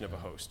evaluation of a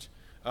host.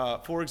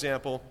 For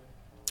example,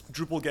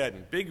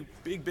 DrupalGeddon,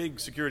 big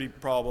security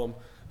problem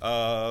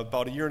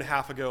about a year and a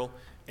half ago,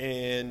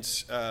 and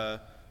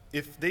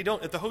if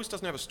the host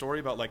doesn't have a story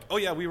about like, oh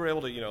yeah, we were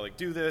able to like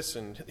do this,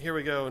 and here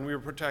we go, and we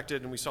were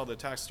protected, and we saw the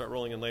attacks start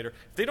rolling in later.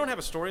 If they don't have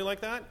a story like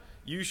that,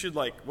 you should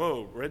like,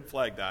 whoa, red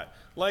flag that.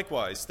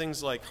 Likewise,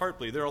 things like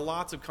Heartbleed, there are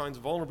lots of kinds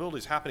of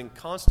vulnerabilities happening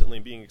constantly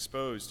and being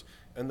exposed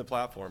in the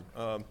platform.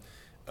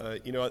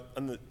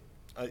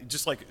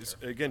 Just like,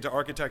 again, to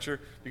architecture,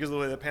 because of the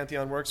way that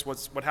Pantheon works,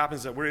 what happens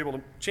is that we're able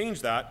to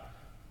change that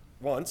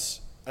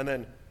once and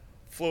then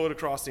flow it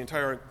across the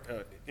entire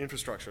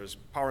infrastructure. It's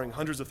powering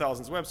hundreds of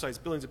thousands of websites,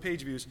 billions of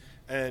page views,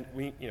 and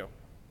we, a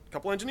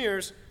couple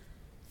engineers,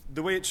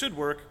 the way it should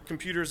work,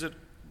 computers it,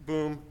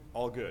 boom,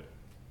 all good.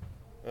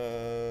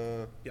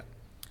 Yeah.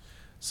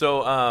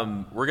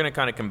 So we're going to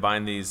kind of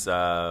combine these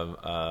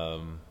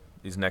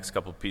next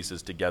couple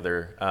pieces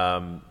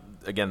together.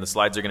 Again, the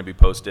slides are going to be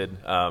posted.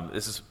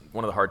 This is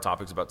one of the hard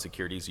topics about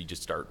security, is you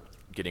just start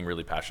getting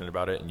really passionate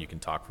about it, and you can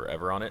talk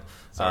forever on it.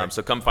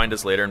 So come find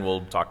us later, and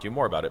we'll talk to you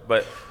more about it.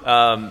 But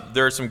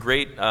there are some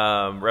great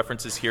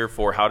references here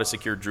for how to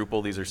secure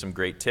Drupal. These are some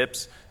great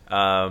tips.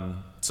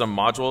 Some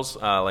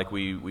modules, like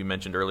we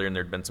mentioned earlier, and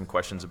there had been some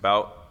questions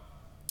about.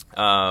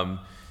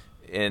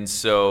 And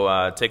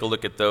so take a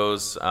look at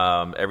those,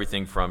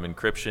 everything from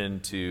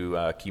encryption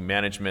to key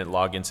management,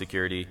 login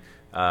security.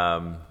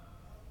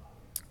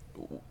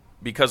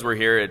 Because we're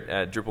here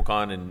at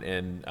DrupalCon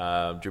and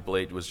Drupal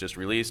 8 was just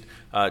released,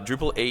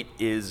 Drupal 8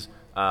 is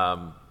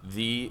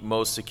the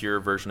most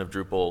secure version of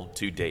Drupal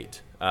to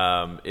date.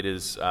 It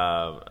is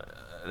an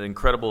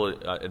incredible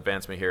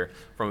advancement here.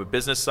 From a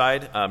business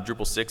side,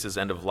 Drupal 6 is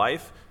end of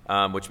life,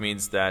 which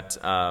means that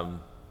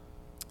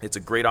it's a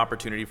great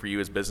opportunity for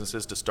you as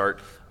businesses to start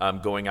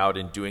going out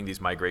and doing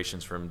these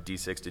migrations from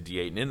D6 to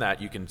D8. And in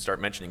that, you can start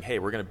mentioning, hey,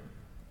 we're going to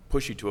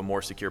push you to a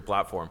more secure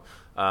platform.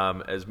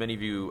 As many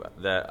of you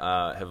that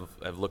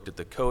have looked at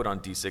the code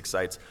on D6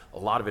 sites, a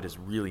lot of it is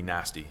really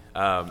nasty.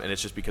 And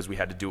it's just because we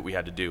had to do what we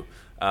had to do.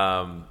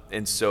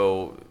 And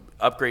so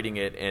upgrading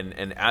it,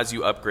 and as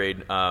you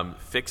upgrade,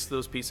 fix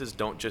those pieces.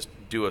 Don't just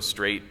do a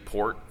straight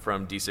port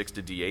from D6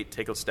 to D8.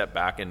 Take a step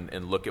back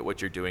and look at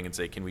what you're doing and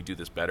say, can we do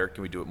this better?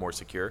 Can we do it more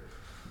secure?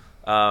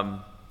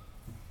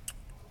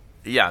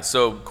 Yeah,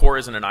 so core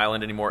isn't an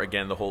island anymore.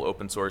 Again, the whole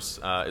open source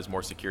is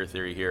more secure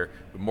theory here.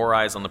 More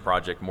eyes on the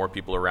project, more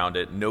people around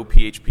it. No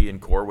PHP in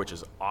core, which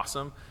is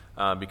awesome,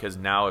 because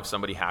now if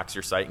somebody hacks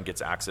your site and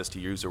gets access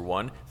to user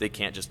one, they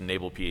can't just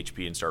enable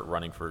PHP and start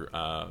running for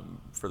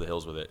the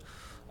hills with it.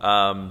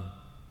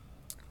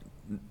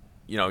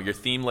 Your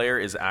theme layer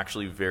is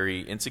actually very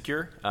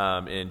insecure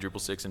in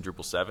Drupal 6 and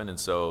Drupal 7, and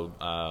so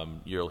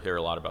you'll hear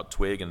a lot about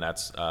Twig, and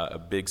that's a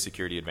big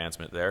security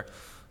advancement there.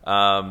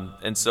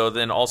 And so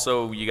then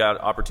also you got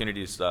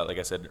opportunities, like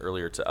I said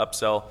earlier, to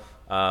upsell,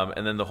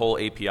 and then the whole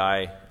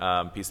API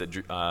piece that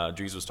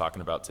Dries was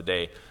talking about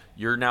today.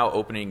 You're now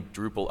opening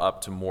Drupal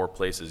up to more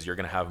places. You're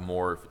going to have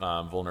more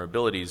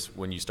vulnerabilities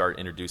when you start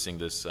introducing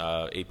this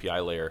API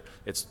layer.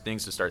 It's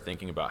things to start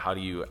thinking about. How do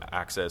you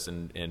access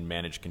and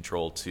manage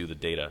control to the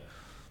data?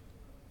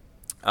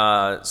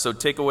 So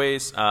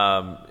takeaways,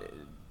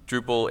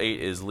 Drupal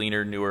 8 is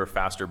leaner, newer,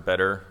 faster,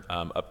 better,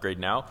 upgrade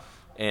now.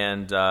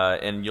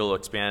 And you'll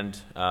expand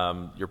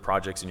your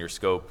projects and your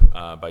scope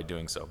by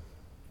doing so.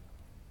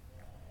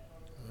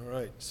 All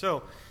right.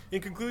 So,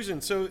 in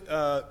conclusion,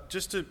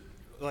 just to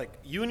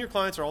you and your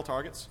clients are all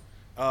targets.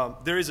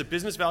 There is a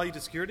business value to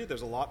security.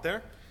 There's a lot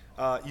there.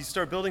 You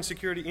start building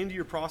security into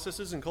your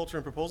processes and culture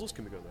and proposals.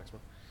 Can we go to the next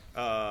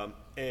one?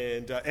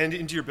 And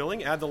into your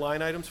billing. Add the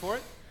line items for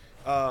it.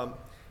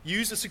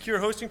 Use a secure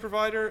hosting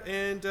provider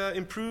and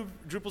improve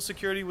Drupal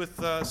security with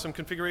some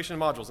configuration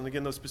modules. And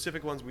again, those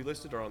specific ones we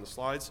listed are on the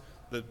slides.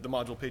 The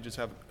module pages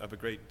have a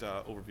great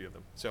overview of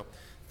them. So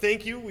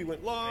thank you. We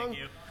went long. Thank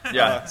you.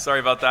 Yeah,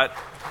 sorry about that.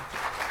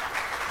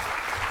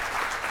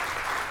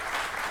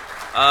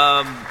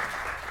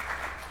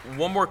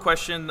 One more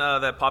question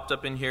that popped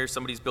up in here.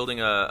 Somebody's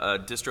building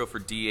a distro for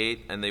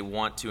D8, and they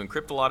want to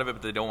encrypt a lot of it,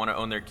 but they don't want to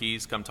own their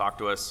keys. Come talk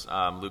to us.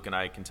 Luke and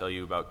I can tell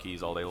you about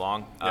keys all day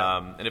long.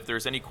 Yeah. And if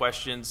there's any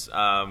questions,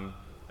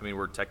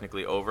 we're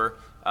technically over.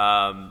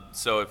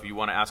 So if you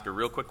want to ask a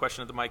real quick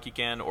question at the mic, you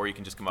can, or you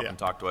can just come up and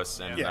talk to us.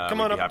 And,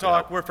 come on up and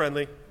talk. We're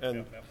friendly.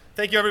 And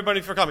thank you,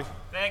 everybody, for coming.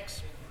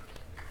 Thanks.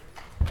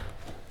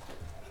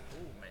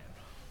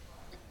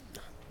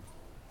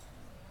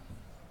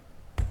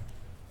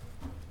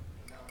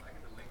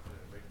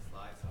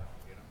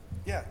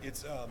 Yeah,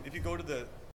 it's if you go to the